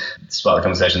season. Sparked the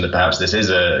conversation that perhaps this is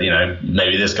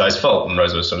maybe this guy's fault. And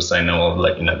Rosa was sort of saying, no, well,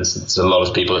 like, you know, there's a lot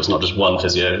of people. It's not just one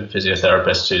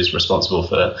physiotherapist who's responsible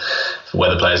for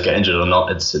whether players get injured or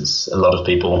not. It's a lot of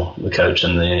people, the coach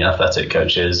and the athletic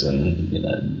coaches, and, you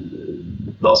know,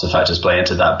 lots of factors play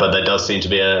into that. But there does seem to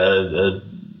be a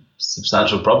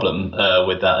substantial problem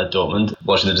with that at Dortmund.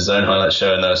 Watching the DAZN highlights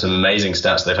show, and there are some amazing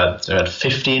stats. They've had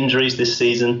 50 injuries this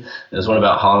season. There's one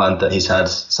about Haaland that he's had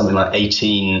something like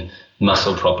 18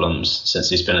 muscle problems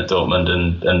since he's been at Dortmund,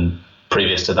 and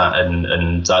previous to that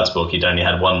in Salzburg he'd only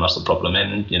had one muscle problem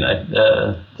in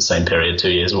the same period, 2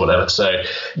 years or whatever. So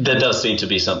there does seem to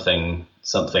be something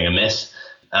amiss,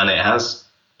 and it has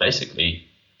basically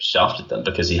shafted them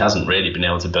because he hasn't really been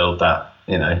able to build that,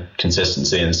 you know,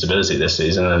 consistency and stability this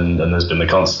season, and there's been the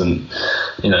constant,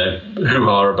 you know,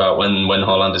 hoo-ha about when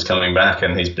Haaland is coming back,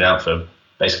 and he's been out for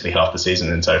basically half the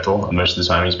season in total, and most of the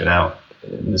time he's been out,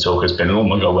 the talk has been, oh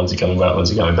my god, when's he coming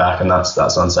back, and that's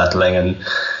unsettling. And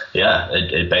yeah,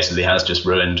 it basically has just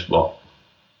ruined what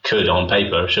should on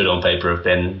paper have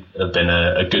been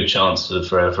a good chance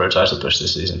for a title push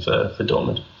this season for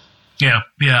Dortmund. Yeah.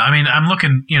 I mean, I'm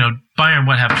looking, you know, Bayern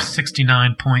would have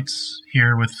 69 points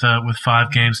here with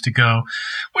 5 games to go,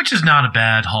 which is not a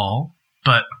bad haul.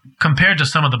 But compared to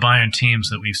some of the Bayern teams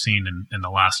that we've seen in the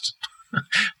last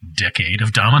decade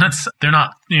of dominance, they're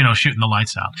not, you know, shooting the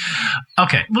lights out.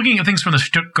 Okay, looking at things from the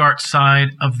Stuttgart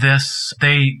side of this,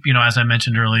 they, you know, as I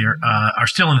mentioned earlier, are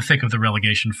still in the thick of the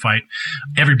relegation fight.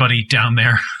 Everybody down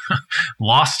there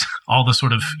lost, all the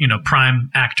sort of, you know, prime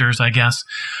actors, I guess.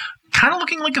 Kind of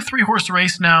looking like a 3-horse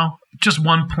race now. Just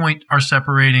 1 point are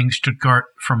separating Stuttgart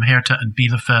from Hertha and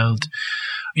Bielefeld.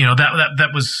 You know,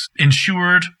 that was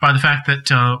ensured by the fact that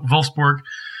Wolfsburg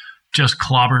just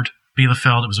clobbered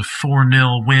Bielefeld. It was a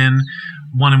 4-0 win,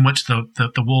 one in which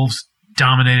the Wolves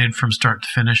dominated from start to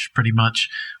finish pretty much,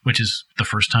 which is the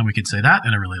first time we could say that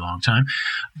in a really long time.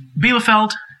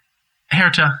 Bielefeld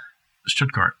Hertha,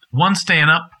 Stuttgart. One's staying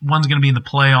up, one's going to be in the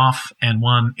playoff, and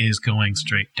one is going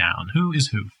straight down. Who is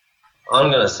who?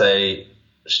 I'm going to say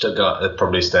Stuttgart are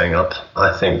probably staying up.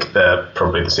 I think they're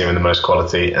probably the team with the most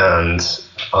quality, and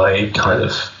I kind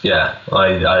of,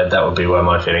 I that would be where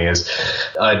my feeling is.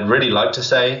 I'd really like to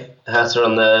say Hertha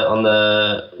on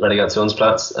the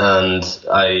Relegationsplatz, and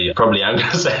I probably am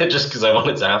going to say it just because I want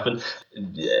it to happen.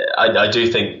 I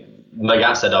do think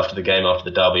Magath said after the game, after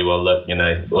the derby, well, look,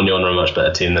 Union are a much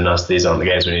better team than us. These aren't the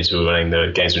games we need to be winning.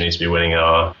 The games we need to be winning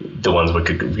are the ones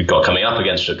we've got coming up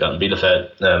against Stuttgart and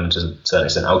Bielefeld, to a certain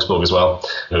extent Augsburg as well,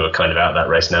 who are kind of out of that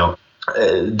race now.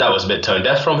 That was a bit tone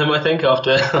deaf from him, I think,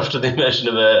 after the immersion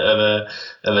of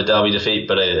a derby defeat.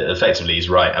 But effectively, he's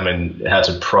right. I mean,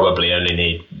 Hertha probably only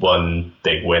need one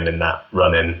big win in that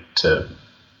run-in to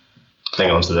cling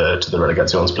on to the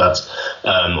Relegationsplatz,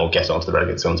 or get onto the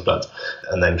Relegationsplatz,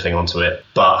 and then cling on to it.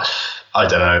 But I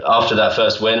don't know. After that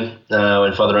first win,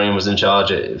 when Fotheringham was in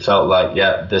charge, it felt like,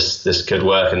 this could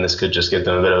work, and this could just give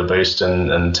them a bit of a boost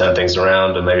and turn things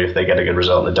around, and maybe if they get a good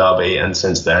result in the derby. And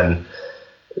since then,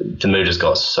 the mood has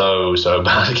got so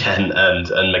bad again, and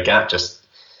Magath just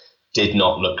did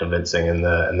not look convincing in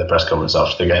the press conference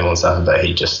after the game on Saturday.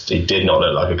 He did not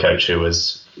look like a coach who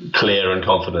was clear and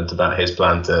confident about his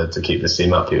plan to keep this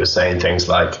team up. He was saying things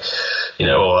like,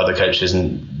 other coaches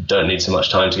don't need so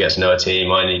much time to get to know a team.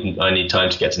 I need time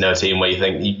to get to know a team. Where you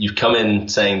think you've come in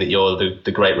saying that you're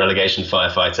the great relegation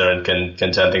firefighter and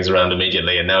can turn things around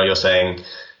immediately, and now you're saying,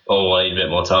 I need a bit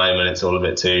more time and it's all a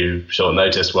bit too short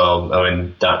notice. Well, I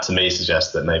mean, that to me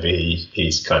suggests that maybe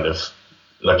he's kind of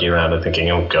looking around and thinking,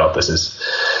 oh God, this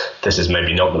is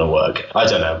maybe not going to work. I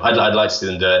don't know. I'd like to see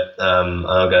them do it. I'm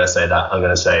going to say that. I'm going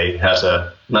to say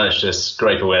Hertha managed to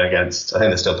scrape a win against, I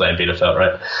think they're still playing Bielefeld,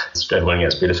 right? Scrape a win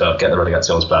against Bielefeld, get the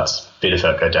Relegationsplatz,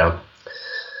 Bielefeld go down.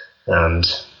 And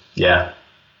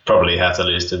probably Hertha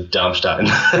lose to Darmstadt.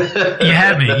 You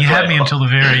had me until the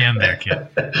very end there, kid.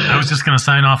 I was just going to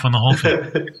sign off on the whole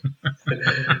thing.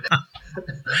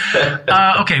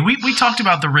 Okay, we talked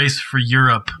about the race for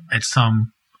Europe at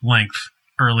some length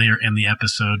earlier in the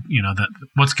episode, that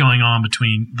what's going on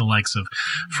between the likes of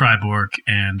Freiburg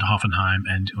and Hoffenheim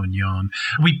and Union.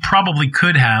 We probably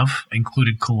could have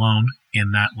included Cologne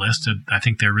in that list. I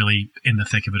think they're really in the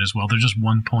thick of it as well. They're just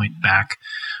 1 point back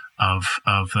of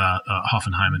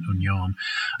Hoffenheim and Union.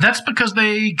 That's because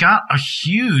they got a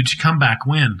huge comeback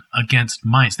win against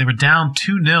Mainz. They were down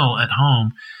 2-0 at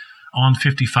home on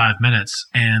 55 minutes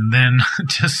and then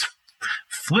just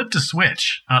flipped a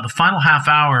switch. The final half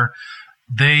hour,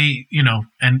 they,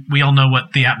 and we all know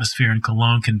what the atmosphere in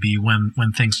Cologne can be when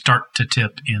things start to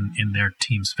tip in their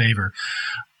team's favor.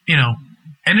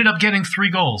 Ended up getting 3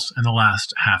 goals in the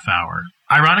last half hour.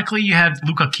 Ironically, you had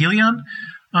Luca Kilian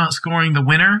scoring the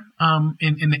winner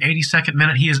in the 82nd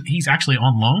minute. He's actually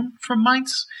on loan from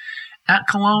Mainz at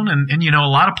Cologne. And a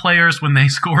lot of players, when they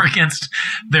score against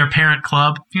their parent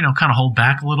club, kind of hold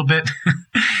back a little bit.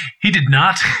 He did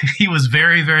not. He was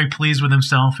very, very pleased with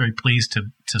himself, very pleased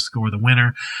to score the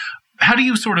winner. How do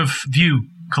you sort of view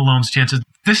Cologne's chances?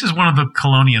 This is one of the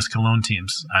coloniest Cologne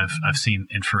teams I've seen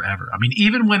in forever. I mean,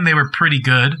 even when they were pretty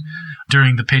good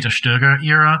during the Peter Stöger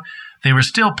era, they were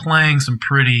still playing some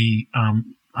pretty,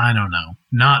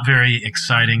 not very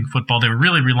exciting football. They were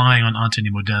really relying on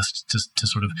Anthony Modeste to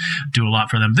sort of do a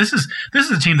lot for them. This is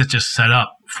a team that's just set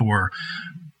up for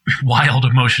wild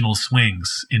emotional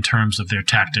swings in terms of their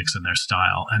tactics and their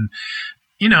style. And,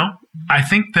 I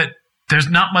think that there's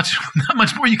not much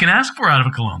more you can ask for out of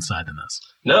a Cologne side than this.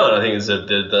 No, I think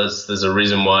there's a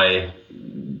reason why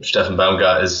Steffen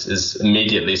Baumgart is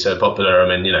immediately so popular.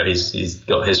 I mean, he's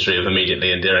got a history of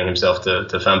immediately endearing himself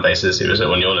to fan bases. He was at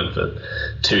Union for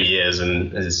 2 years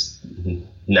and is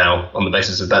now, on the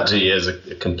basis of that 2 years,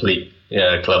 a complete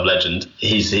club legend.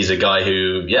 He's a guy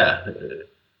who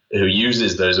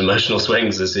uses those emotional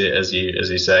swings, as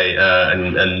you say,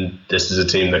 and this is a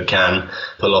team that can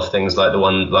pull off things like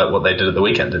what they did at the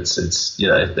weekend. It's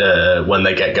when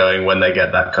they get going, when they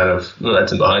get that kind of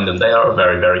momentum behind them, they are a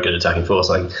very, very good attacking force.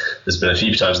 Like, there's been a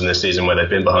few times in this season where they've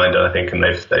been behind, and I think, and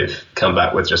they've come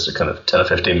back with just a kind of 10 or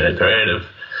 15 minute period of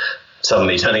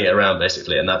suddenly turning it around,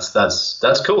 basically, and that's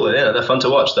cool. They're fun to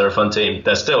watch. They're a fun team.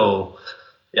 They're still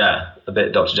a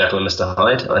bit Dr. Jekyll and Mr.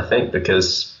 Hyde, I think,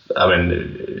 because, I mean,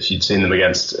 if you'd seen them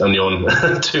against Union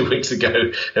 2 weeks ago,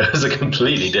 it was a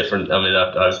completely different. I mean,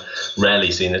 I've rarely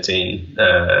seen a team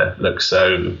look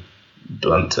so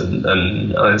blunt and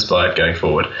uninspired going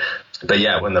forward. But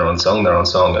when they're on song, they're on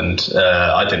song, and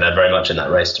I think they're very much in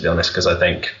that race, to be honest, because I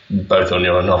think both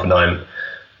Union and Hoffenheim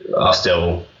are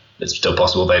still. It's still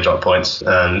possible they drop points,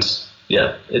 and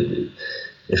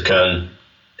if Köln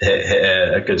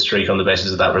hit a good streak on the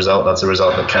basis of that result. That's a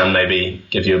result that can maybe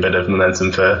give you a bit of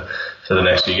momentum for the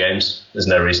next few games. There's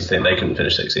no reason to think they couldn't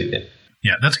finish 6th either.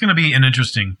 Yeah, that's going to be an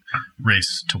interesting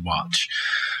race to watch.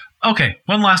 Okay,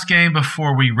 one last game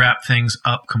before we wrap things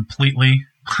up completely.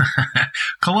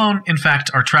 Cologne, in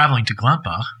fact, are traveling to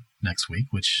Gladbach next week,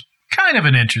 which kind of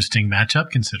an interesting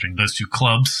matchup considering those two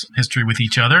clubs' history with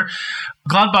each other.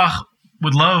 Gladbach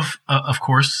would love, of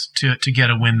course, to get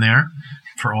a win there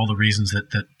for all the reasons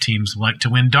that teams like to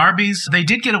win derbies. They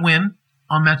did get a win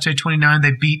on matchday 29.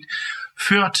 They beat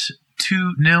Fürth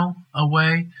 2-0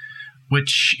 away,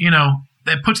 which,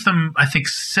 that puts them, I think,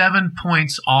 7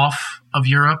 points off of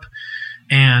Europe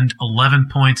and 11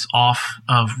 points off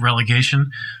of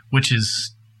relegation, which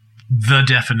is the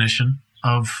definition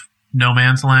of no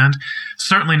man's land.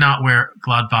 Certainly not where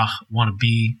Gladbach want to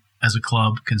be as a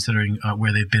club, considering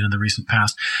where they've been in the recent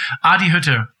past. Adi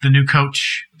Hütter, the new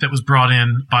coach that was brought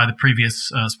in by the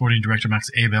previous sporting director, Max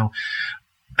Ebel,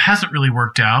 hasn't really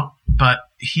worked out, but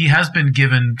he has been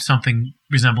given something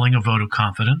resembling a vote of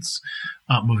confidence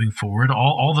moving forward.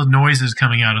 All the noises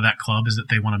coming out of that club is that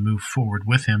they want to move forward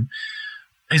with him.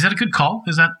 Is that a good call?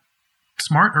 Is that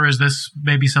smart? Or is this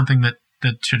maybe something that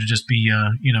should just be,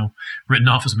 written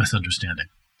off as a misunderstanding?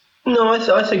 No,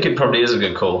 I think it probably is a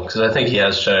good call, because I think he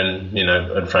has shown,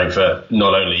 in Frankfurt,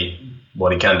 not only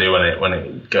what he can do when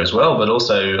it goes well, but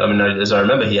also, as I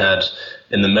remember, he had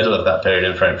in the middle of that period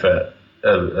in Frankfurt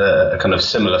a kind of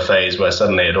similar phase where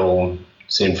suddenly it all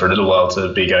seemed for a little while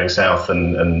to be going south,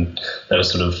 and there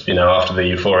was sort of, after the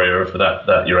euphoria of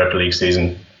that Europa League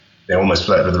season, they almost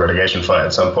flirted with the relegation fight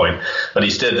at some point, but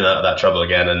he steered them out of that trouble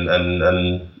again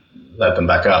and led them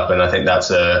back up, and I think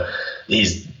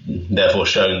he's therefore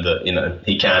shown that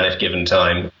he can, if given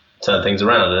time, turn things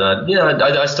around. And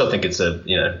I still think it's a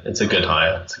good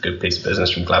hire. It's a good piece of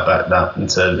business from Gladbach.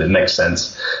 It makes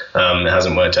sense. It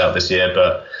hasn't worked out this year,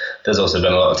 but there's also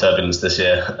been a lot of turbulence this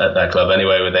year at that club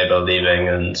anyway, with Abel leaving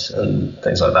and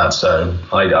things like that. So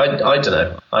I don't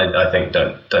know. I think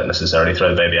don't necessarily throw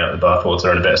the baby out of the bathwater,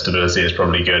 and a bit of stability is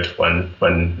probably good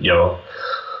when your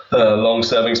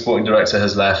long-serving sporting director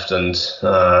has left, and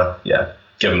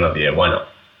give him another year. Why not?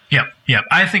 Yeah.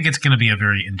 I think it's going to be a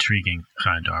very intriguing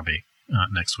Rhein derby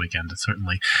next weekend,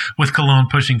 certainly, with Cologne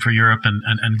pushing for Europe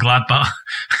and Gladbach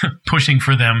pushing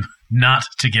for them not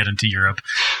to get into Europe.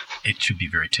 It should be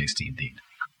very tasty indeed.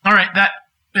 All right, that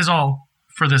is all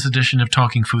for this edition of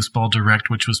Talking Fußball Direct,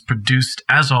 which was produced,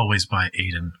 as always, by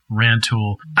Aidan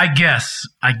Rantoul. I guess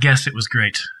it was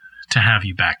great to have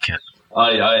you back, Kit.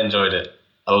 I enjoyed it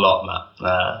a lot, Matt.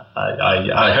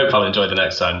 I hope I'll enjoy the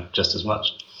next time just as much.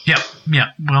 Yeah.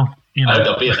 Well, I hope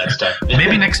there'll be a next time.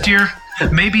 Maybe next year.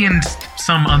 Maybe in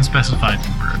some unspecified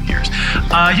number of years.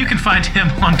 You can find him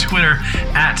on Twitter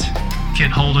at Kit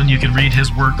Holden. You can read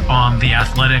his work on The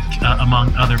Athletic,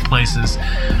 among other places.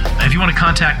 If you want to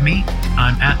contact me,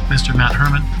 I'm at Mr. Matt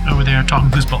Herman over there. Talking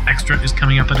Football Extra is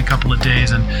coming up in a couple of days,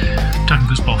 and Talking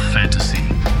Football Fantasy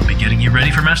will be getting you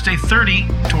ready for Matchday 30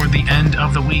 toward the end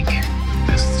of the week.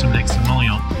 This is Nick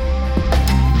Simolion.